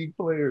G League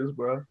players,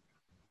 bro.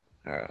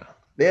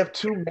 They have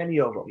too many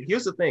of them.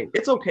 Here's the thing: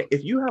 it's okay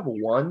if you have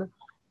one,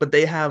 but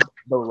the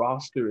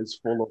roster is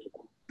full of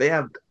them. They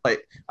have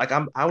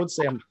I would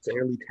say I'm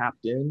fairly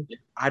tapped in.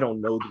 I don't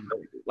know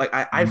the like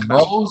I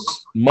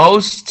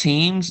most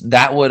teams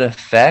that would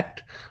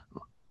affect,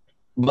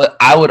 but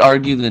I would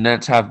argue the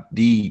Nets have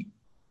the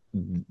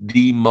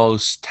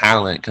most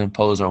talent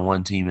composed on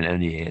one team in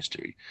NBA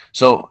history.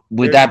 So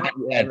with that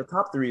being said, the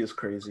top 3 is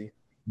crazy.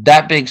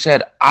 That being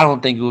said, I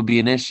don't think it would be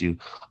an issue.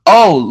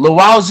 Oh,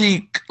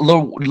 Lawazu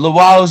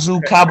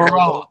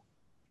Cabarro.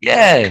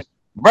 Yeah.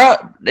 Bro,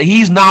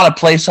 he's not a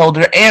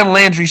placeholder. And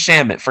Landry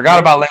Shamet. Forgot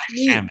about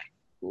Landry Shamet.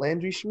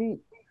 Landry Schmidt.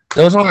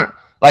 Those are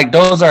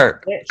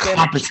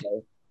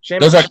competent.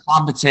 Those are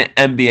competent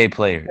NBA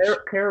players.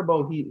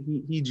 Carabo,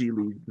 he G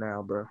League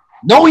now, bro.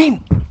 No,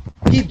 he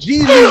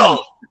G League.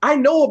 I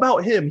know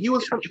about him.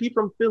 He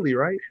from Philly,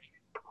 right?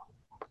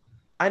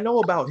 I know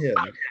about him.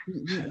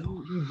 He G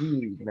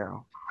League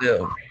now.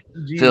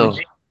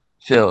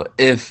 Phil,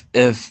 if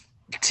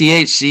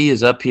THC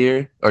is up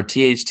here, or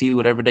THT,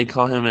 whatever they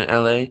call him in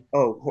LA.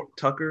 Oh,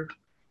 Tucker.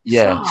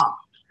 Yeah, Stop.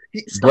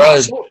 Stop.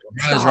 bruh's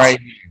Stop. right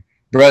here.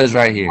 Bruh's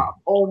right here.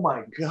 Oh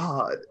my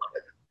God.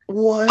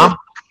 What?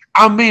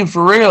 I'm being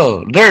for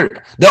real.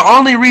 They're the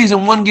only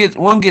reason one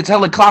gets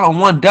hella clout and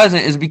one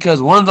doesn't is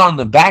because one's on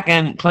the back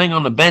end playing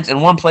on the bench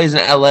and one plays in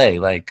LA.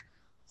 Like,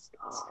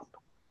 Stop.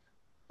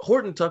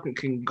 Horton Tucker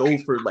can go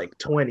for like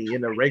 20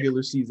 in a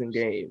regular season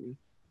game.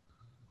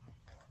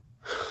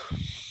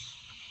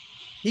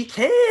 He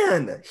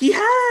can. He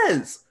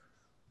has.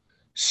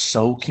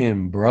 so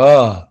can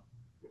bruh.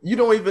 You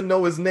don't even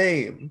know his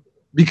name.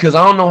 Because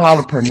I don't know how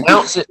to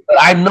pronounce it, but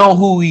I know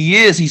who he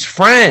is. He's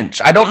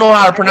French. I don't know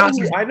how to pronounce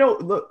it. I know.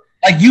 Look,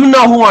 Like, you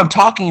know who I'm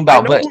talking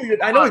about, but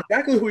I know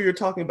exactly who you're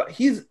talking about.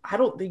 I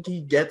don't think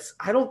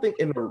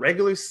in a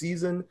regular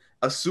season,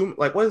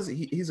 what is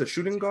he? He's a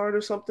shooting guard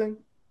or something.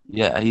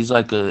 yeah, he's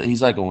like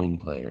a wing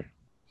player.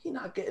 He's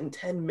not getting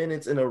 10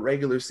 minutes in a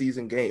regular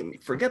season game.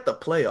 Forget the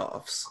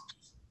playoffs.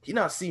 He's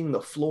not seeing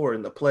the floor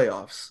in the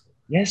playoffs.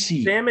 Yes,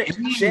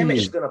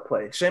 Shamit's gonna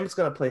play. Shamit's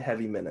gonna play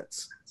heavy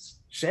minutes.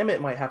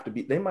 Shamit might have to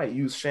be. They might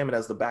use Shamit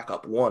as the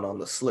backup one on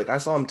the slick. I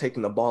saw him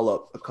taking the ball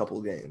up a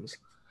couple games.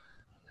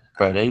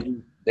 Bro,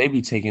 they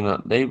be taking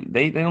up. They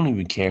don't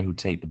even care who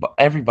take the ball.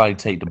 Everybody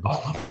take the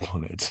ball up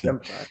on it.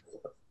 Team.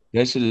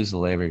 That shit is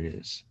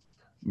hilarious,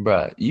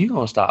 bro. You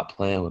gonna stop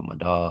playing with my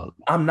dog?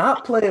 I'm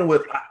not playing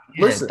with.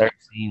 Listen,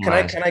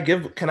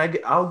 can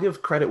I'll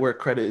give credit where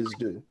credit is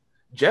due.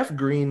 Jeff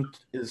Green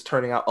is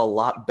turning out a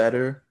lot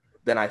better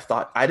than I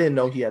thought. I didn't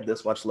know he had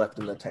this much left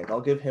in the tank.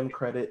 I'll give him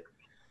credit.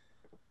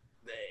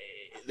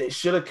 They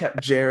should have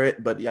kept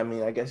Jarrett, but I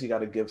mean, I guess you got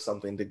to give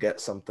something to get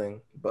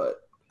something.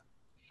 But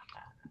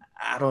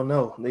I don't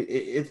know.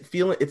 It's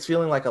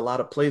feeling like a lot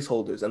of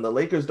placeholders, and the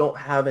Lakers don't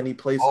have any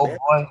placeholders.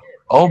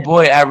 Oh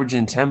boy,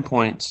 averaging 10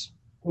 points.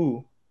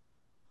 Who?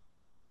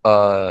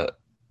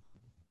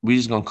 We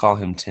just gonna call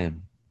him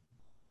Tim.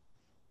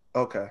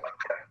 Okay.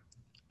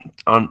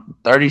 On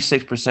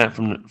 36%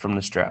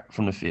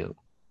 from the field.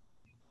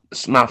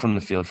 It's not from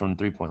the field, from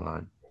the 3-point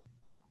line.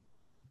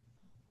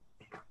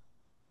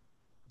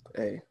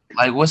 Hey.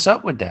 Like, what's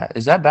up with that?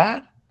 Is that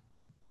bad?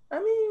 I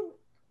mean,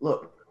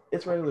 look,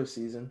 it's regular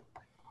season.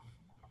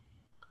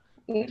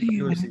 What do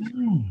you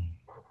mean?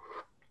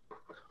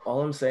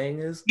 All I'm saying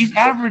is he's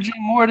averaging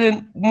more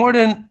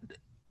than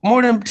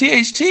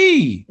THT.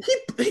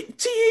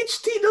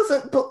 THT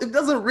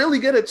doesn't really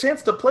get a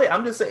chance to play.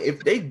 I'm just saying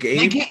if they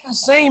get the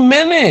same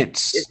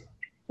minutes.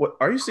 What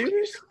are you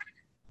serious?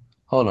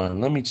 Hold on,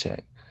 let me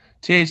check.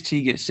 THT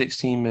gets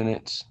 16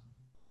 minutes.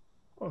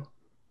 Huh.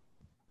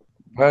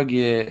 Where's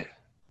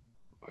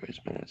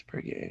minutes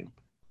per game?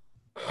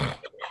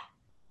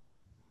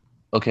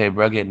 Okay,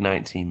 bro, get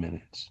 19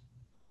 minutes.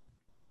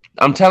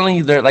 I'm telling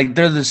you, they're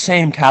the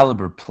same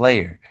caliber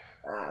player.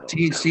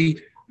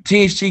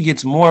 THT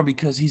gets more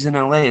because he's in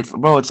LA.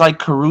 It's like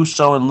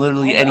Caruso and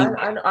literally any.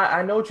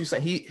 I know what you're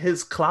saying.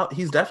 His clout.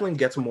 He's definitely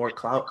gets more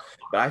clout.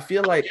 But I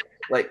feel like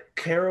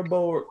Carabo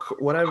or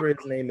whatever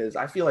his name is.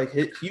 I feel like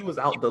he was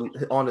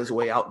on his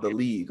way out the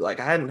league. Like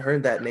I hadn't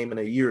heard that name in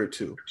a year or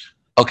two.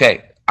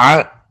 Okay,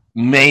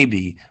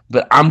 maybe,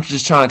 but I'm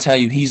just trying to tell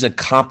you he's a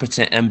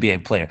competent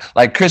NBA player.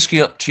 Like Chris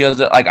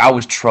Chiozza, like I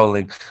was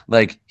trolling.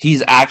 Like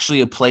he's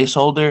actually a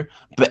placeholder,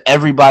 but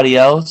everybody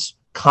else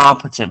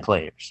competent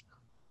players.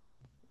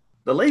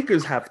 The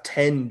Lakers have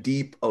 10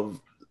 deep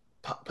of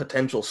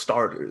potential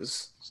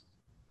starters.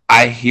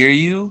 I hear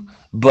you,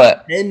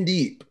 but 10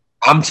 deep.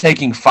 I'm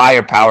taking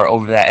firepower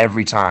over that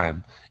every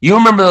time. You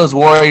remember those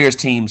Warriors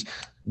teams?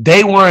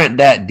 They weren't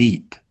that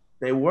deep.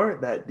 They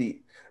weren't that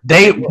deep.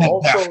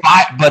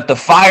 But the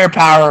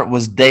firepower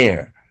was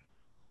there.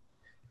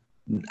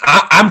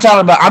 I'm talking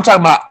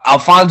about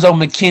Alfonso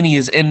McKinney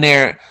is in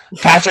there,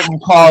 Patrick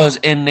McCaw is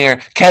in there,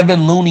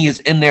 Kevin Looney is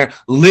in there,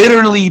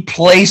 literally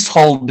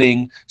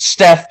placeholding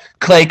Steph,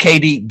 Clay,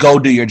 KD. Go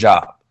do your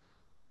job.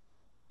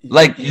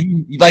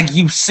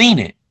 You've seen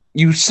it.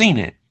 You've seen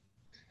it.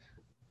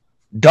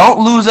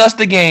 Don't lose us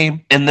the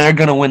game, and they're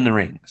gonna win the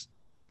rings.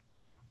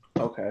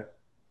 Okay.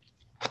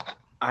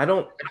 I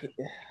don't.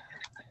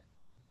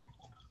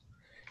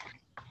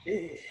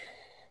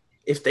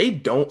 If they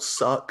don't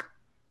suck,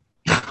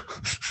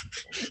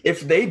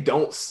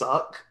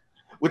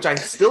 which I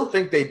still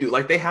think they do,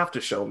 like they have to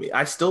show me.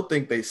 I still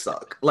think they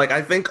suck. Like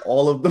I think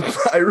all of them.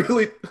 I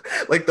really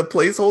like the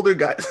placeholder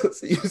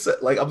guys. You said,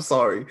 like, I'm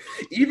sorry.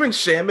 Even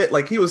Shamit,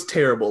 like he was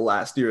terrible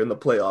last year in the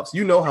playoffs.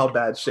 You know how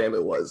bad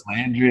Shamit was.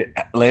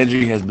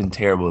 Landry has been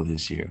terrible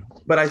this year.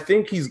 But I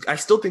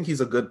still think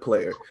he's a good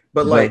player.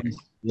 But like,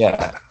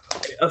 yeah,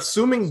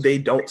 assuming they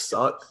don't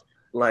suck,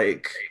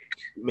 like.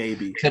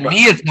 Maybe. To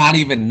me, it's not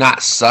even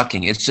not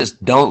sucking. It's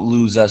just don't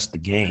lose us the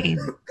game.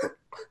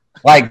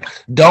 Like,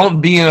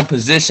 don't be in a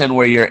position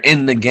where you're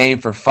in the game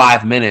for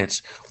 5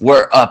 minutes.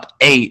 We're up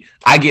 8.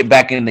 I get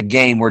back in the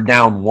game. We're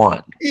down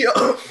 1.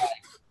 Yeah.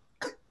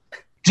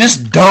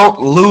 Just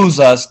don't lose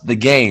us the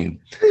game.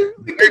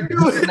 They're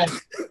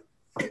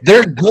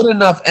good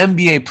enough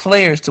NBA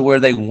players to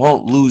where they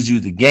won't lose you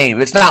the game.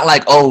 It's not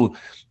like, oh,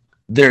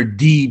 they're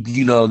deep.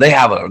 You know, they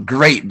have a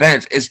great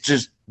bench. It's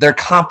just they're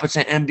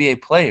competent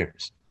NBA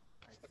players.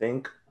 I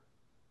think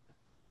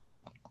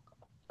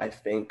I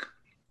think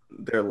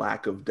their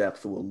lack of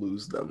depth will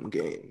lose them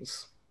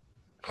games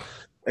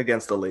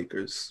against the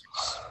Lakers.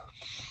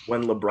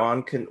 When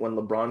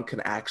LeBron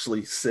can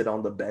actually sit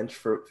on the bench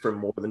for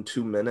more than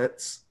 2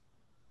 minutes,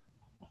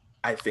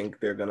 I think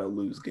they're gonna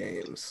lose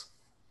games.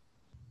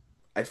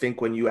 I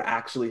think when when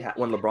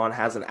LeBron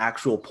has an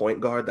actual point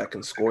guard that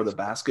can score the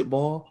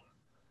basketball,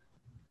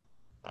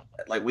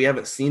 like we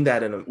haven't seen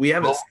that in a, we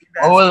haven't seen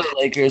that. What were the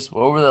Lakers?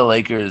 What were the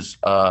Lakers?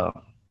 What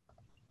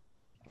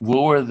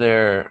were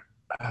their?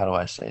 How do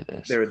I say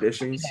this? Their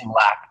additions.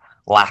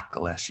 Lack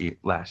last year.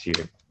 Last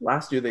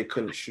year they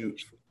couldn't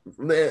shoot.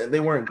 They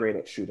weren't great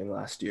at shooting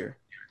last year.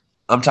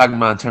 I'm talking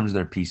about in terms of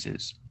their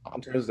pieces.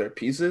 In terms of their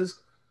pieces,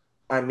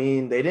 I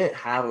mean, they didn't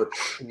have a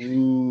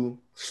true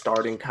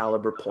starting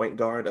caliber point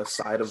guard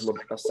aside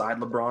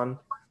LeBron.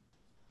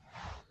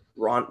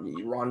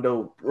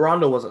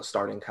 Rondo wasn't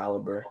starting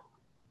caliber.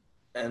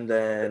 And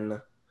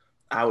then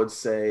I would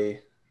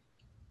say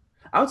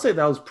that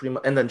was pretty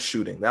much, and then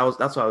shooting. That's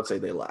what I would say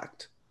they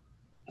lacked.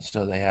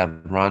 So they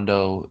had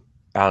Rondo,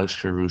 Alex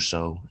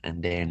Caruso,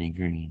 and Danny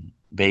Green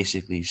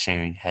basically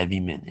sharing heavy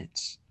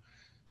minutes.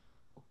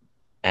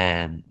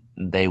 And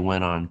they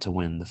went on to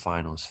win the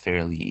finals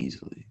fairly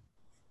easily.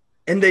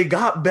 And they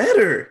got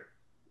better.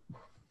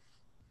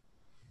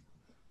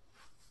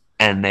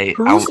 And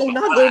Caruso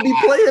not going to be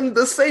playing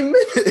the same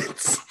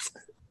minutes.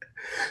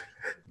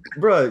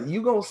 Bruh,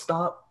 you going to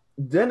stop?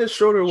 Dennis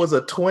Schroeder was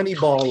a 20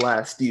 ball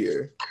last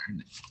year.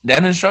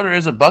 Dennis Schroeder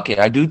is a bucket.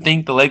 I do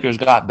think the Lakers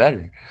got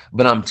better.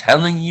 But I'm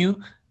telling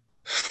you,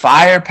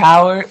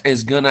 firepower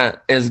is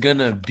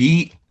gonna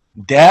beat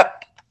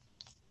depth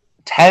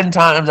 10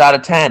 times out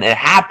of 10.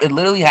 It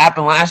literally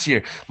happened last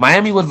year.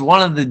 Miami was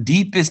one of the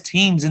deepest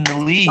teams in the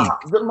league.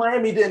 But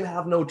Miami didn't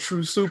have no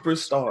true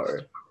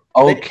superstar.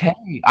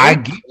 Okay, I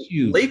get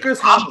you. Lakers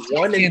have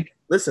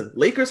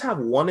Lakers have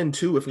 1 and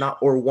 2, if not,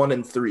 or 1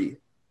 and 3.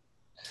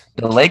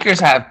 The Lakers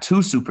have 2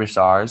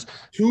 superstars,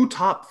 2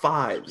 top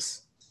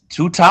 5s.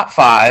 2 top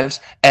 5s,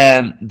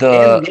 and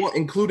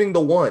including the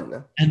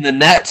 1. And the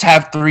Nets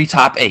have 3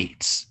 top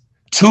 8s.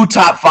 2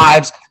 top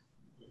 5s.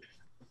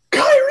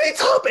 Kyrie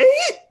top 8?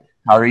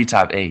 Kyrie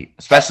top 8,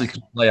 especially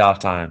come playoff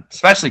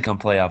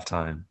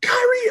time.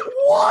 Kyrie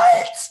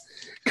what?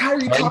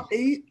 Kyrie top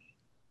 8?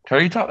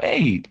 Kyrie top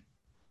 8.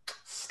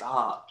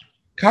 Stop.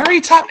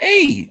 Kyrie top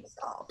 8.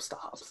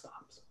 Stop.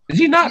 Is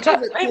he not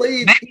top 8?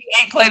 Maybe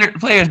 8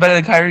 players better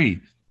than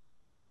Kyrie.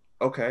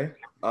 Okay.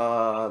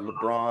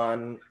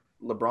 LeBron,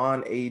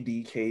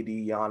 AD,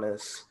 KD,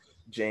 Giannis,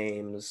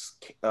 James.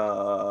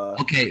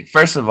 Okay,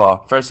 first of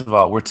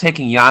all, we're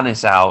taking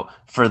Giannis out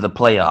for the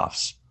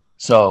playoffs.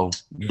 So,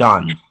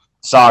 done.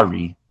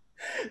 Sorry.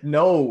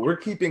 No, we're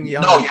keeping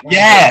Giannis. No,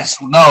 yes.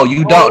 No,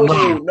 you don't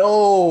know.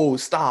 No,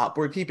 stop.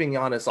 We're keeping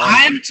Giannis on.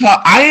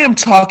 I am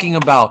talking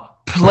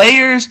about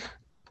players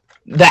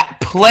that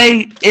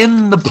play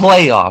in the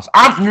playoffs.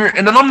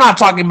 And I'm not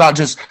talking about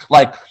just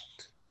like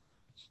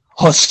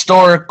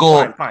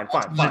historical fine.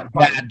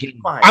 bad game.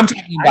 I'm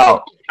talking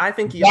about I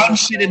think young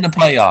shit in the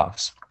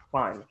playoffs.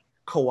 Fine.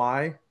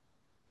 Kawhi,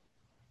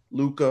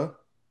 Luka.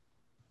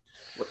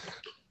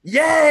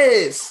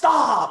 Yes,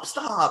 stop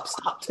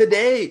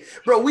today,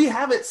 bro. We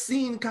haven't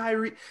seen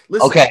Kyrie.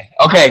 Listen,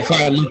 okay,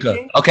 fine,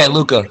 Luka. Okay,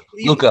 Luka.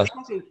 All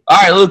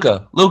right,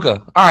 Luka. All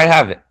right,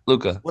 have it,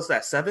 Luka. What's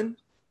that? 7?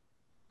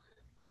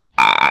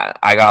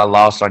 I got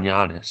lost on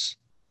Giannis.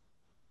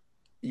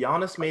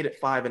 Giannis made it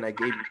 5, and I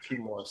gave you 2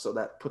 more, so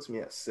that puts me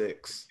at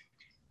 6.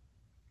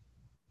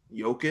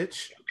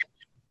 Jokic.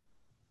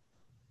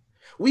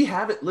 We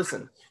haven't.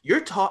 Listen, you're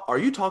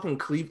talking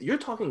Cleveland? You're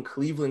talking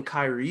Cleveland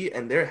Kyrie,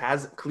 and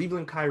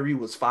Cleveland Kyrie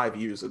was 5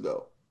 years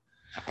ago.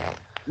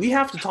 We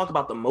have to talk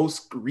about the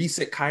most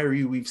recent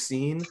Kyrie we've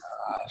seen.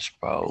 Gosh,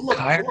 bro,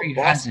 Kyrie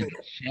hasn't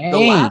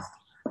changed.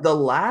 The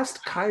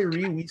last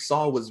Kyrie we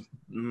saw was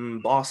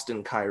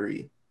Boston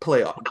Kyrie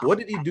playoff. What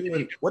did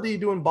he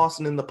do in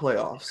Boston in the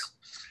playoffs?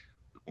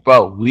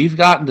 Bro, we've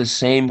gotten the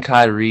same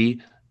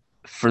Kyrie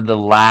for the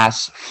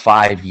last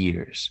 5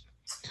 years.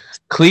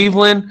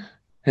 Cleveland,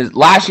 his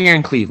last year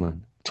in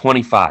Cleveland,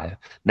 25.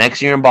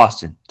 Next year in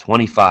Boston,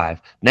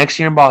 25. Next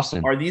year in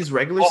Boston. Are these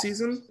regular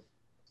season?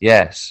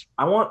 Yes.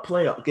 I want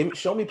playoff.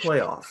 Show me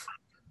playoff.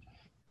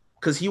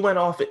 Because he went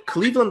off at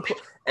Cleveland,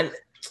 and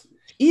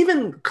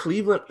even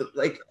Cleveland,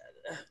 like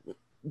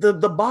the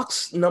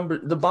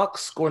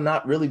box score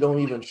not really don't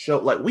even show.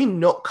 Like we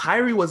know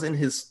Kyrie was in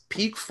his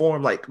peak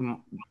form, like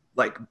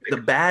the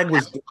bag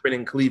was different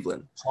in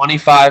Cleveland.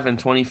 25 and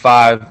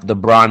 25, the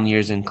Bron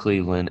years in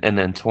Cleveland, and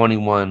then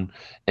 21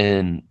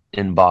 in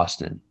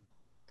Boston.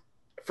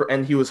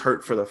 And he was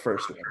hurt for the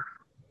first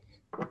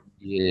one.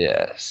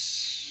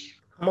 Yes.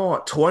 Come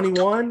on,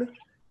 21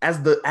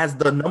 as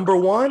the number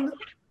 1.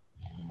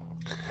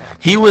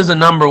 He was the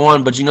number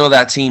 1, but you know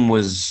that team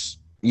was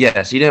he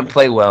didn't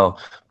play well,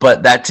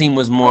 but that team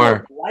was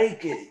more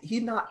like it.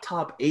 He's not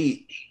top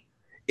 8.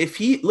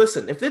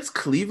 if it's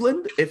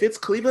Cleveland,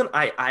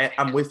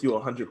 I'm with you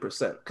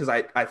 100% because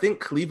I think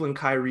Cleveland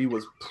Kyrie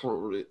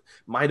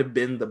might have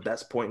been the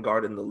best point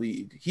guard in the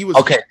league. He was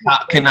okay.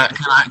 Can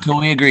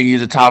we agree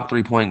he's a top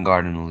 3 point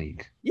guard in the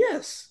league?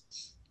 Yes.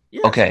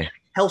 Okay.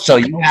 Healthy. So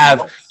you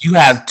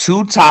have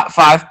 2 top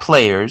 5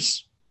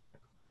 players,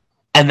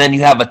 and then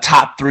you have a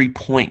top 3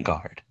 point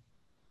guard.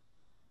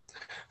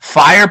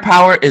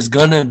 Firepower is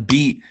gonna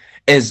beat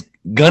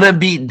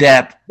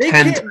depth. They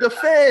can't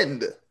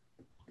defend.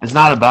 It's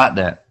not about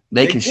that.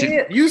 They can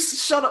can't. shoot. You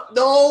shut up.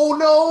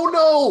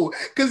 No.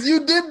 Because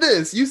you did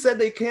this. You said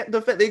they can't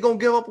defend. They're going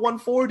to give up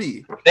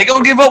 140. They're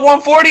going to give up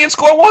 140 and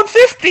score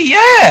 150.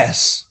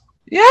 Yes.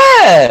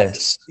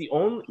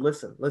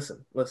 Listen.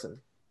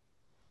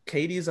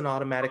 KD is an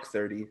automatic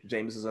 30.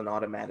 James is an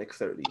automatic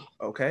 30.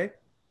 Okay?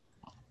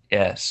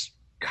 Yes.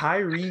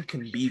 Kyrie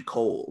can be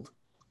cold.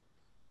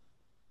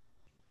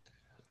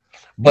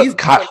 But here's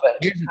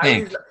the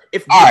thing.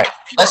 All right,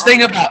 let's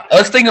think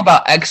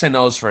about X and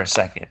O's for a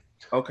second.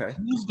 Okay.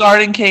 Who's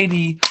guarding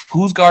KD?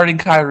 Who's guarding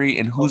Kyrie?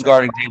 And who's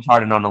guarding James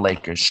Harden on the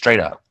Lakers? Straight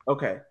up.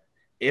 Okay.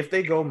 If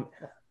they go,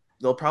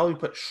 they'll probably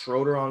put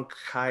Schroeder on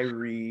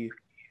Kyrie.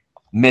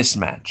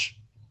 Mismatch.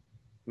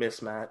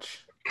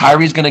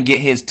 Kyrie's gonna get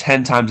his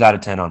 10 times out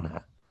of 10 on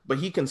that. But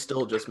he can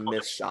still just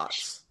miss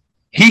shots.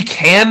 He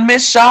can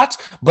miss shots,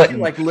 but he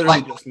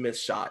literally just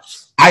miss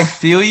shots. I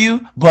feel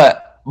you,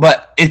 but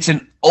it's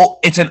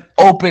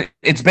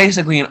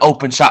basically an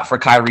open shot for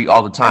Kyrie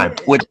all the time,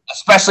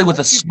 especially with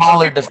a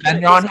smaller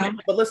defender on him.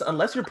 But listen,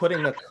 unless you're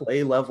putting a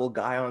Clay level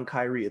guy on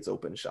Kyrie, it's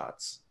open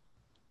shots.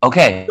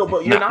 Okay. No,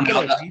 but you're not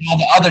going to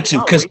the other two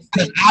because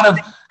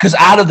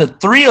out of the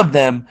 3 of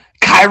them,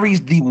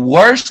 Kyrie's the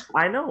worst.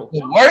 I know.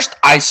 The worst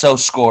ISO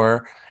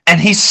scorer,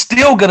 and he's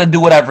still gonna do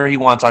whatever he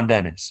wants on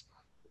Dennis.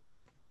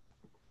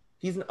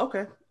 He's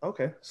okay.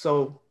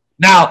 So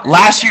now,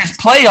 last year's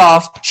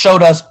playoff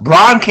showed us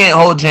Bron can't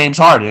hold James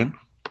Harden.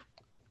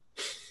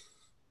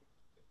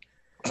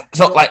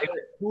 So,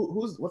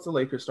 what's the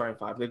Lakers starting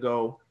 5? They're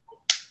gonna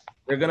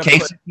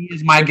KCP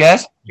is my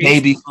guess.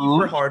 Baby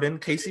food for Harden.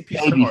 KCP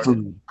baby for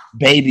Harden.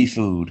 Baby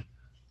food.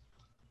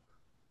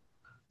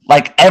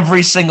 Like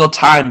every single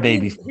time,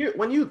 baby food. Here,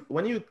 when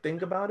you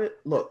think about it,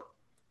 look.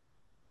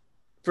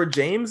 For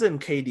James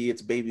and KD,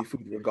 it's baby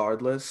food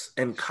regardless,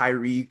 and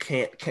Kyrie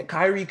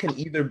Kyrie can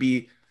either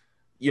be,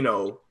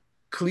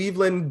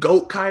 Cleveland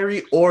GOAT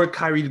Kyrie or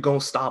Kyrie gonna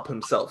stop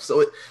himself.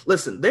 So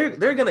listen,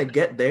 they're gonna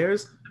get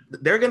theirs.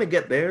 They're gonna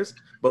get theirs,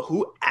 but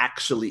who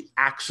actually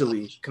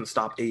can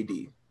stop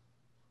AD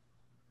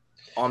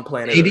on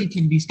planet AD Earth?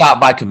 can be stopped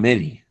by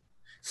committee.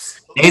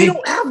 They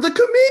don't have the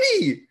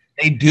committee.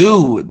 They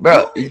do,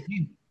 bro.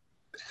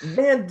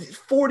 Man,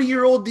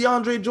 40-year-old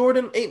DeAndre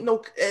Jordan ain't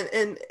no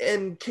and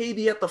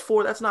KD at the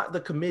 4. That's not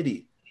the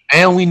committee.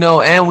 And we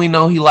know he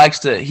don't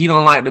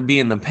like to be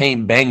in the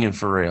paint banging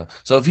for real.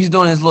 So if he's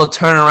doing his little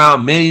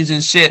turnaround middies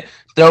and shit,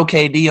 throw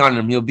KD on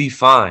him, he'll be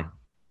fine.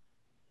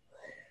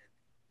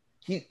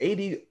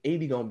 AD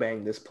gonna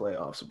bang this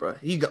playoffs, bro.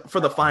 For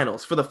the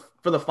finals.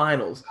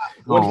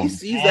 When he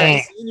sees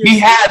that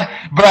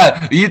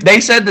senior,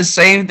 they said the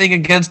same thing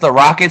against the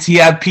Rockets. He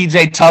had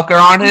PJ Tucker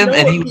on him,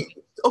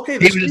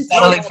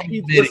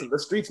 the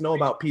streets know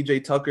about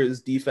PJ Tucker's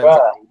defense.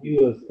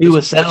 He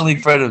was settling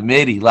for the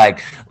midi,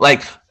 like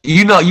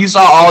you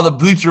saw all the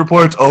Bleacher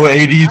reports. Oh,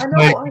 AD's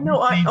playing. I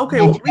know.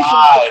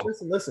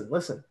 Listen.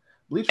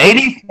 AD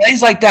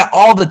plays like that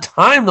all the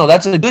time, though.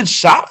 That's a good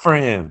shot for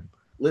him.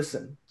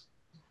 Listen,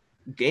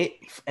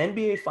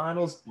 NBA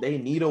Finals, they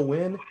need a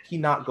win. He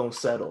not gonna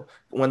settle.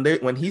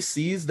 When he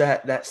sees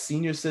that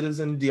senior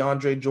citizen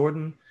DeAndre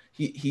Jordan,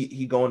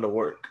 he going to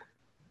work.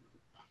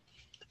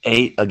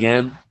 AD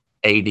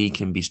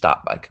can be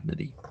stopped by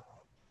committee.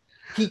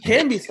 He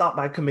can be stopped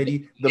by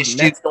committee. The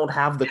Nets don't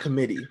have the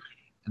committee.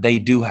 They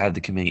do have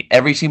the committee.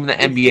 Every team in the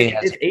NBA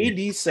has.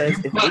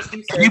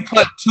 If you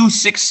put 2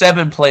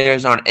 6'7"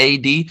 players on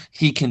AD,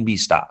 he can be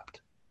stopped.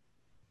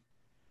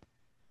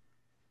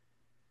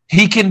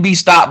 He can be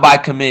stopped by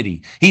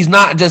committee. He's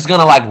not just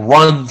gonna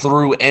run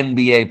through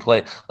NBA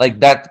play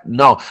like that.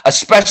 No,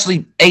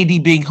 especially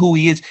AD being who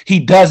he is, he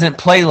doesn't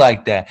play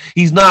like that.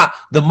 He's not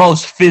the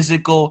most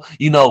physical,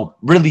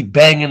 really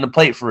banging the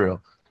plate for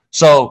real.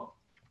 So,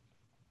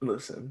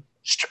 listen,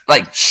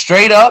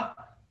 straight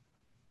up,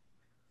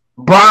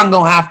 Bron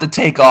gonna have to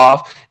take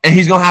off, and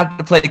he's gonna have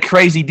to play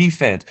crazy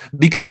defense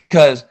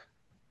because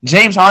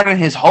James Harden,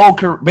 his whole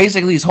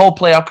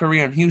playoff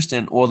career in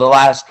Houston, or the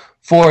last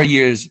 4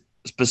 years.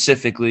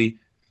 Specifically,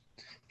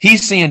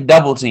 he's seeing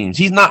double teams.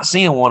 He's not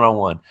seeing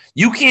one-on-one.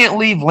 You can't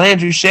leave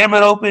Landry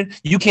Shamet open.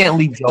 You can't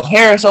leave Joe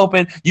Harris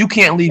open. You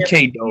can't leave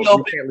KD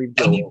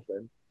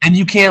open. And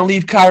you can't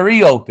leave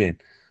Kyrie open.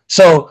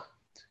 So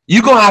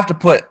you're going to have to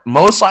put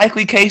most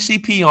likely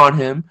KCP on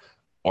him.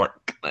 Or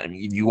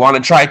you want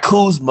to try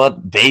Kuzma,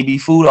 baby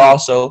food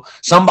also.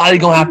 Somebody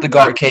going to have to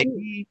guard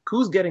KD.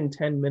 Kuz getting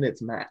 10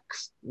 minutes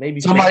max. Maybe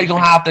somebody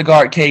going to have to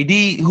guard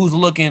KD, who's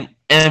looking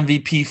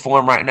MVP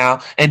form right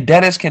now, and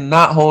Dennis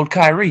cannot hold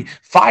Kyrie.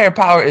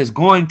 Firepower is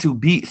going to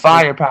beat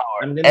firepower.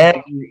 I'm gonna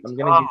give you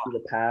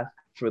the path.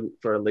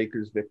 for a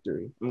Lakers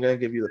victory. I'm gonna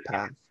give you the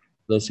path.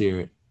 Let's hear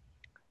it.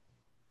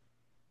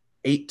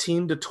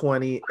 18 to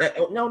 20.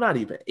 No, not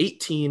even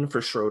 18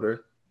 for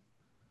Schroeder.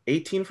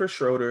 18 for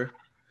Schroeder.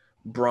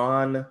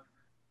 Braun,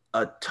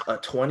 a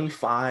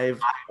 25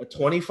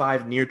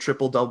 near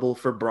triple double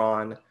for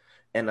Braun,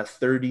 and a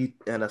 30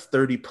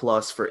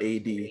 plus for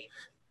AD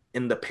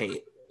in the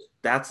paint.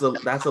 That's a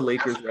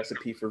Lakers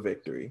recipe for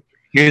victory.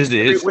 Here's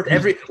the issue.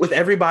 With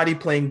everybody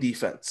playing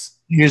defense.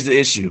 Here's the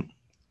issue.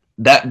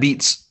 That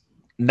beats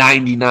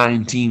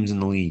 99 teams in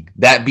the league.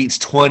 That beats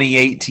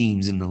 28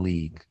 teams in the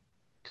league.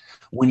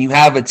 When you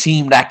have a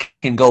team that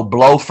can go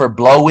blow for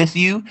blow with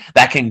you,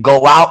 that can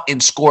go out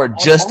and score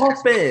just on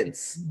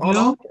offense.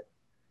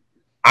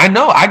 I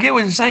know. I get what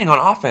you're saying on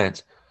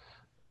offense.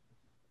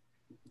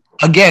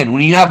 Again,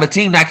 when you have a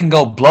team that can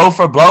go blow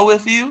for blow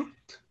with you,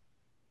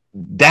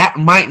 that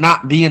might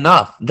not be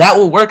enough. That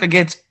will work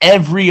against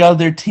every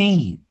other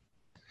team.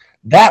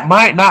 That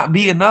might not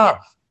be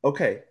enough.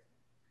 Okay.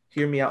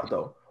 Hear me out,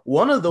 though.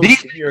 One of those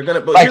three are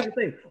gonna. But here's the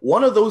thing: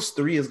 one of those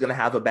three is gonna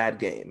have a bad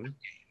game.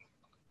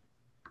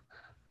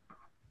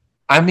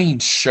 I mean,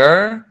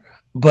 sure,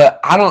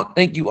 but I don't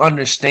think you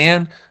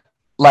understand,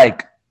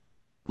 like,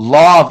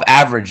 law of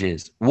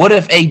averages. What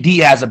if AD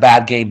has a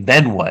bad game?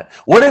 Then what?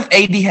 What if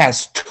AD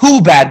has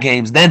 2 bad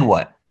games? Then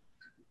what?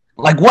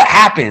 Like, what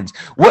happens?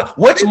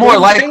 What's more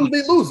likely?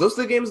 They lose. Those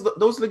are the games.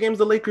 Those are the games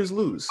the Lakers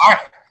lose. All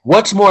right.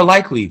 What's more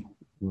likely?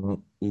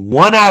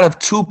 1 out of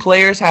 2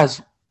 players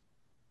has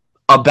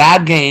a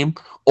bad game,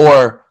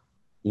 or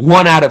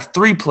 1 out of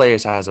 3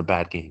 players has a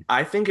bad game.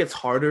 I think it's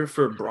harder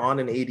for Braun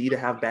and AD to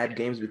have bad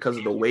games because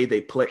of the way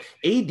they play.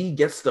 AD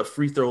gets the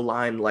free throw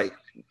line like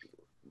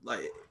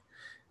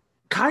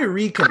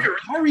Kyrie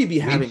be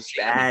having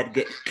bad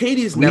games.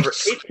 KD's never.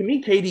 To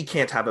me, KD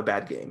can't have a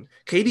bad game.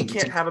 KD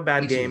can't have a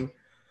bad game.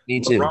 Me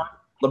too.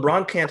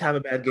 LeBron can't have a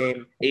bad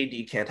game.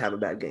 AD can't have a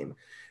bad game.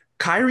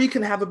 Kyrie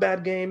can have a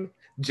bad game.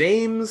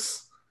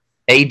 James.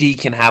 AD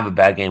can have a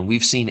bad game.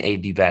 We've seen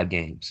AD bad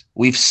games.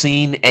 We've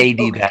seen AD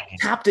bad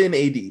games. Tapped in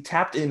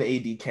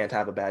AD can't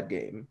have a bad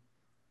game.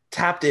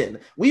 Tapped in.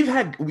 We've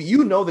had,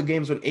 the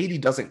games when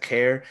AD doesn't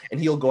care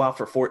and he'll go out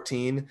for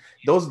 14.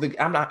 Those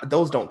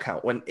don't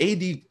count. When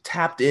AD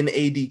tapped in,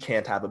 AD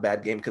can't have a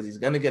bad game because he's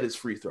gonna get his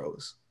free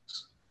throws.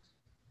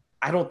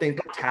 I don't think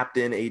tapped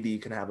in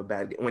AD can have a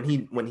bad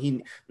game when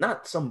he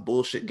not some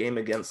bullshit game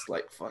against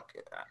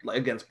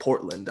against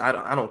Portland.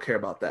 I don't care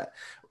about that.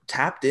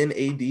 Tapped in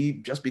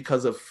AD just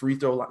because of free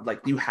throw,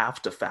 like you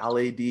have to foul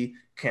AD.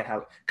 Can't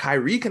have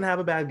Kyrie can have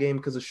a bad game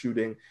because of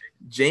shooting.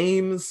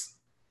 James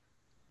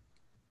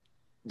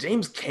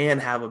can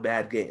have a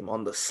bad game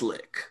on the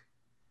slick,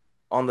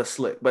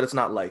 but it's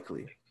not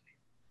likely.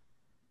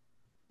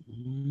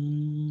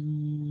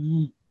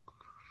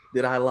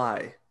 Did I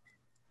lie?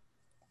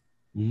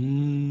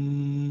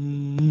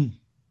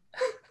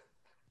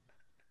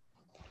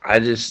 I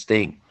just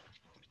think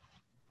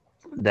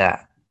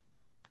that,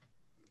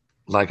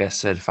 like I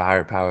said,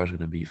 firepower is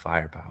going to be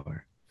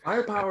firepower.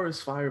 Firepower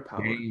is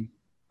firepower.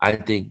 I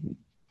think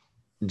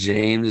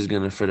James is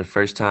going to, for the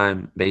first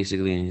time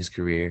basically in his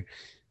career,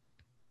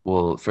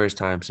 first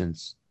time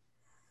since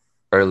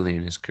early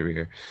in his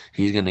career,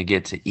 he's going to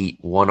get to eat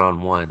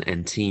one-on-one,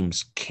 and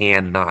teams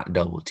cannot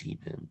double team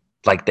him.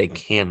 Like, they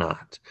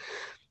cannot.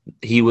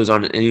 He was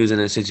in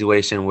a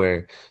situation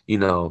where,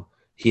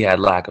 he had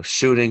lack of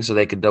shooting so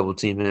they could double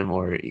team him,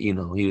 or, he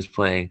was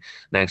playing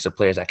next to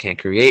players that can't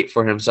create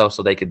for himself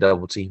so they could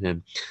double team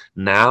him.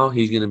 Now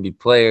he's going to be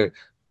playing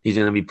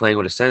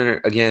with a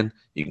center again.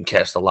 You can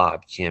catch the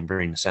lob. You can't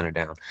bring the center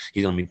down.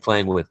 He's going to be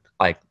playing with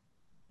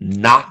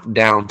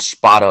knockdown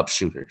spot up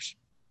shooters.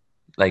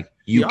 Like,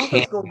 you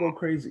can't go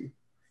crazy.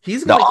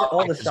 He's gonna get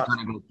all the shots.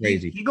 Go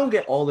crazy. He's gonna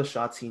get all the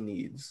shots he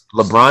needs.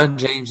 LeBron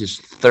James is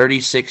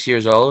 36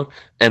 years old,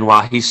 and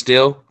while he's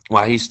still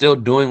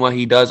doing what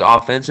he does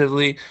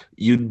offensively,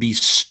 you'd be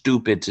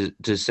stupid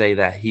to say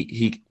that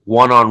he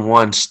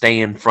one-on-one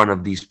stay in front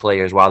of these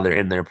players while they're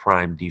in their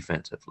prime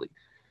defensively.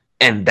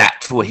 And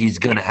that's what he's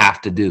gonna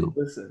have to do.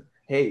 Listen,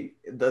 hey,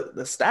 the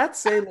stats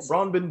say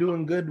LeBron been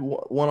doing good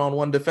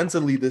one-on-one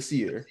defensively this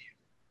year.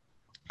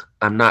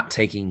 I'm not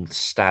taking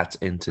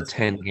stats into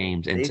 10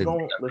 games.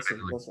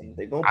 Listen.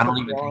 They gonna I don't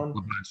even think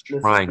LeBron's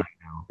trying right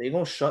now. They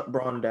gonna shut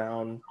Braun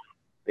down.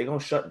 They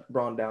gonna shut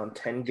Braun down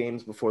 10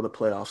 games before the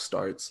playoff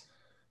starts.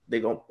 He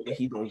gonna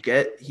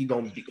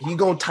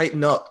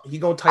tighten up.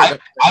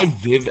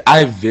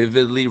 I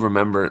vividly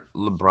remember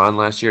LeBron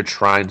last year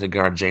trying to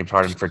guard James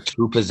Harden for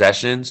 2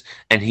 possessions,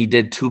 and he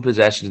did 2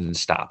 possessions and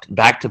stopped.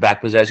 Back-to-back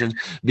possessions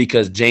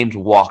because James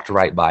walked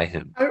right by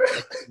him.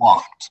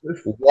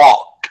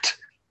 Walked.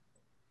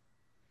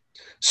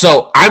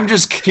 So I'm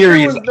just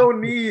curious. There was no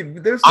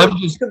need.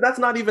 That's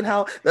not even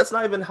how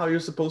you're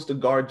supposed to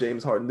guard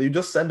James Harden. You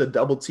just send a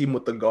double team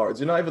with the guards.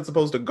 You're not even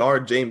supposed to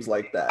guard James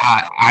like that.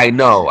 I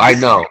know.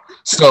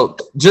 So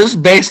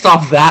just based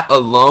off that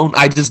alone,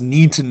 I just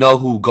need to know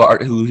who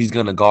he's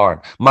gonna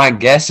guard. My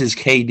guess is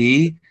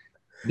KD,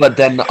 but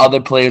then the other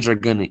players are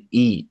gonna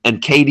eat,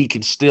 and KD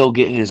can still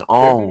get his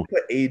own.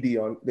 Put AD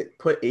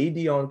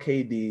on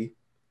KD.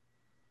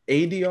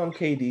 AD on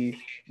KD.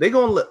 They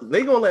gonna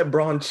let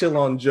Bron chill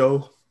on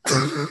Joe.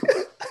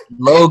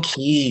 Low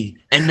key.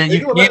 And then They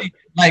you gonna can't,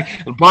 like,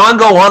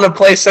 Bongo want to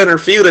play center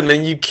field, and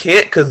then you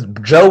can't because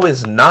Joe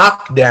is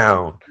knocked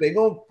down. They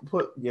gonna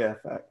put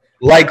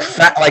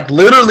fact. Like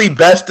literally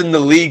best in the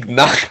league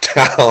knocked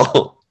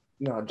down.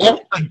 No, Joe.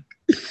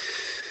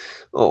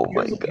 Oh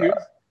my Here's God.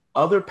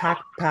 other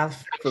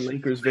path for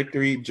Lakers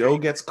victory. Joe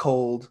gets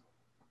cold.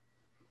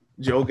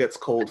 Joe gets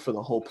cold for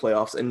the whole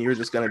playoffs, and you're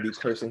just gonna be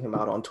cursing him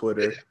out on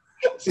Twitter.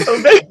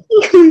 So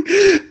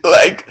basically,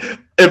 like,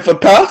 if a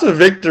path to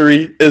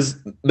victory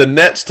is the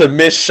Nets to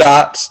miss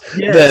shots,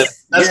 then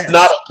that's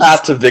not a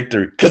path to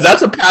victory, because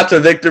that's a path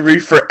to victory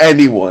for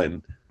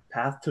anyone.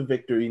 Path to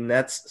victory.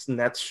 Nets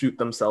shoot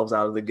themselves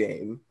out of the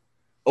game.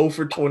 0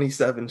 for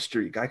 27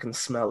 streak. I can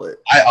smell it.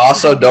 I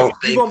also don't You're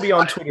think gonna be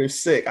on Twitter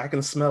sick. I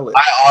can smell it.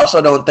 I also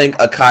don't think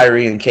a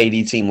Kyrie and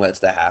KD team lets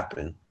that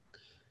happen.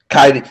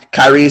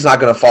 Kyrie's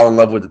not gonna fall in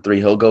love with the three.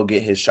 He'll go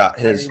get his shot.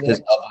 His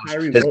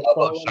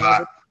elbow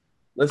shot.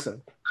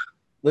 Listen.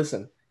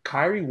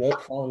 Kyrie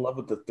won't fall in love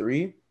with the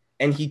three,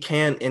 and he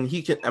can.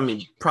 I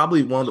mean,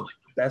 probably one of the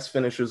best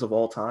finishers of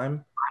all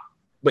time.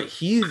 But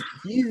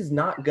he's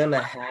not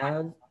gonna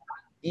have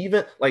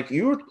even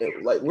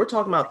we're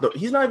talking about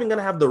he's not even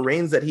gonna have the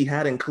reigns that he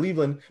had in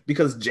Cleveland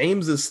because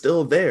James is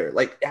still there.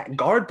 Like at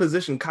guard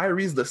position,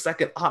 Kyrie's the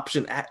second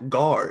option at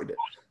guard.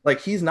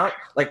 Like he's not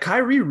like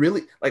Kyrie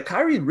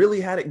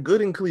really had it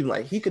good in Cleveland.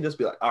 Like he could just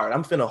be like, all right,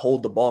 I'm finna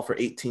hold the ball for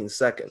 18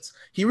 seconds.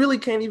 He really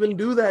can't even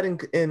do that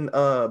in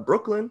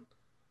Brooklyn.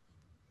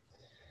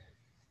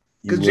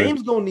 Because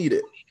James gonna need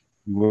it.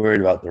 You're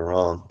worried about the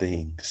wrong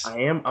things.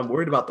 I'm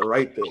worried about the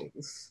right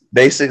things.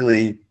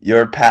 Basically,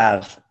 your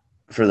path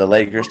for the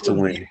Lakers to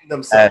win.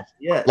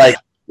 Yes.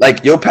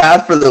 Like your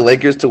path for the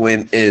Lakers to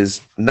win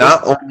is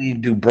not only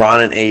do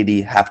Bron and AD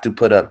have to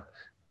put up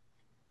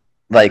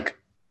like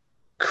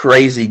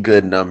crazy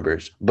good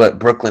numbers, but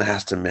Brooklyn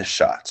has to miss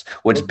shots,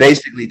 which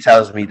basically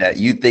tells me that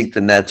you think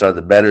the Nets are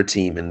the better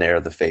team and they're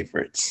the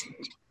favorites.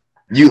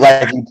 You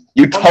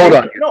told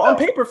on no, on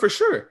paper for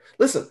sure.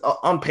 Listen,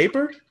 on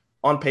paper,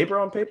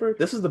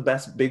 this is the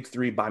best big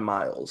three by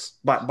miles.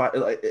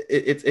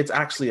 It's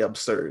actually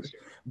absurd,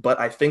 but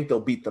I think they'll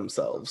beat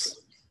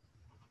themselves.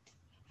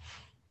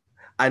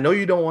 I know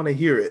you don't want to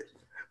hear it,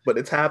 but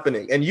it's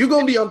happening, and you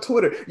gonna be on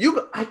Twitter.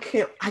 I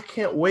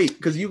can't wait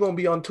because you gonna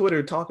be on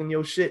Twitter talking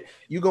your shit.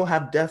 You gonna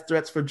have death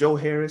threats for Joe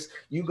Harris.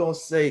 You gonna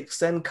say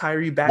send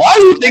Kyrie back. Why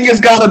do you think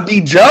it's gotta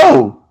be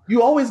Joe?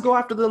 You always go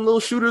after them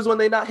little shooters when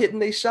they're not hitting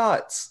their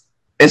shots.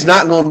 It's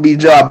not gonna be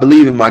Joe. I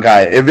believe in my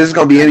guy. If it's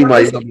gonna be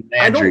anybody, it's gonna be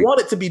Landry. I don't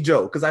want it to be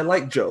Joe because I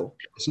like Joe.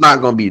 It's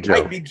not gonna be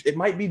Joe. It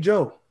might be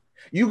Joe.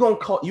 You gonna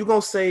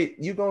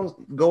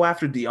go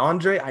after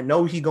DeAndre. I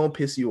know he gonna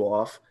piss you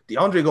off.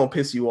 DeAndre gonna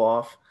piss you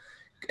off.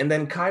 And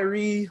then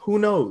Kyrie, who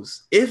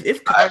knows?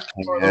 If Kyrie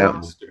on the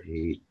roster.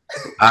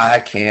 I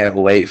can't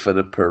wait for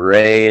the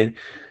parade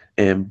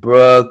in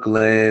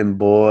Brooklyn,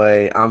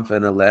 boy. I'm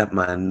finna let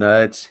my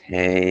nuts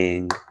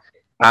hang.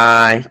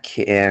 I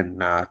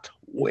cannot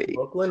wait.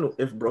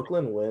 If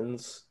Brooklyn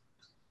wins,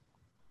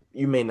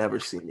 you may never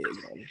see me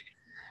again.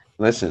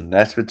 Listen,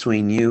 that's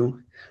between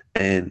you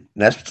and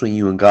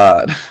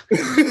God.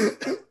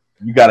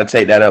 You got to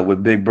take that up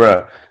with Big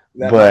Bruh.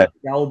 That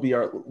will be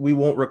we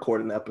won't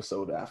record an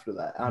episode after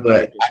that. I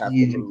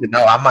need you to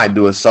know I might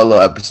do a solo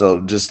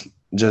episode just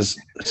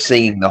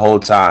singing the whole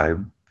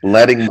time,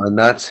 letting my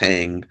nuts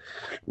hang,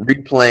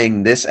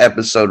 replaying this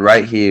episode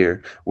right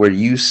here where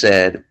you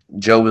said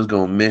Joe is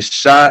gonna miss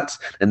shots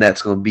and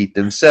that's gonna beat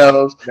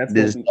themselves.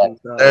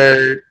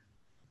 Third.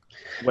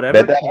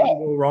 Whatever can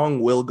go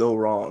wrong will go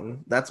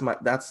wrong. That's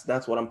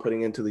what I'm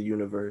putting into the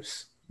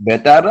universe.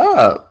 Bet that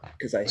up.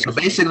 So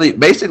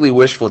basically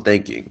wishful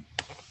thinking.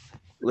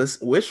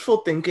 Listen, wishful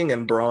thinking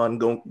and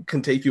Bron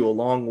can take you a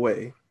long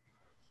way.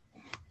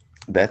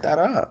 Bet that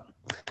up.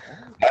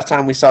 Last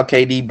time we saw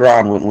KD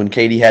Bron when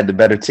KD had the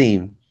better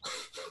team.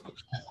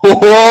 I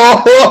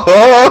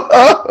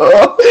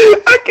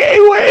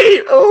can't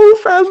wait. Oh,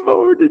 fast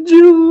forward to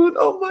June.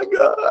 Oh my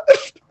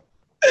gosh.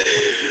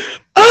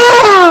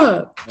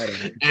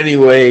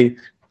 Anyway,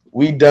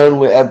 we done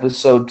with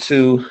episode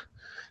 2,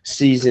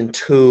 season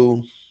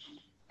 2.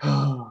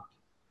 Why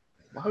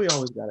we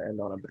always gotta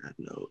end on a bad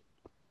note?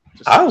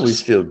 I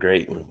always feel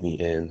great when we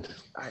end.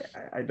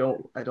 I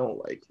don't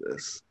like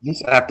this. You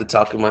just have to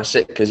talk my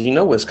shit because you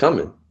know what's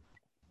coming.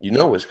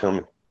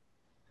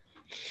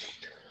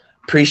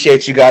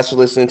 Appreciate you guys for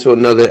listening to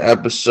another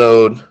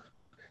episode.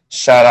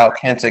 Shout out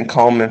Kenton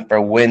Coleman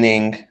for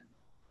winning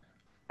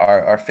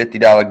our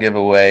 $50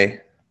 giveaway.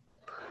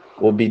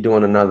 We'll be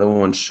doing another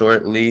one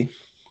shortly.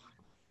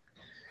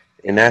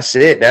 And that's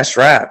it. That's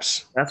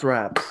wraps. That's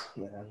wraps,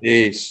 man.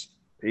 Peace.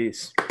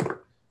 Peace.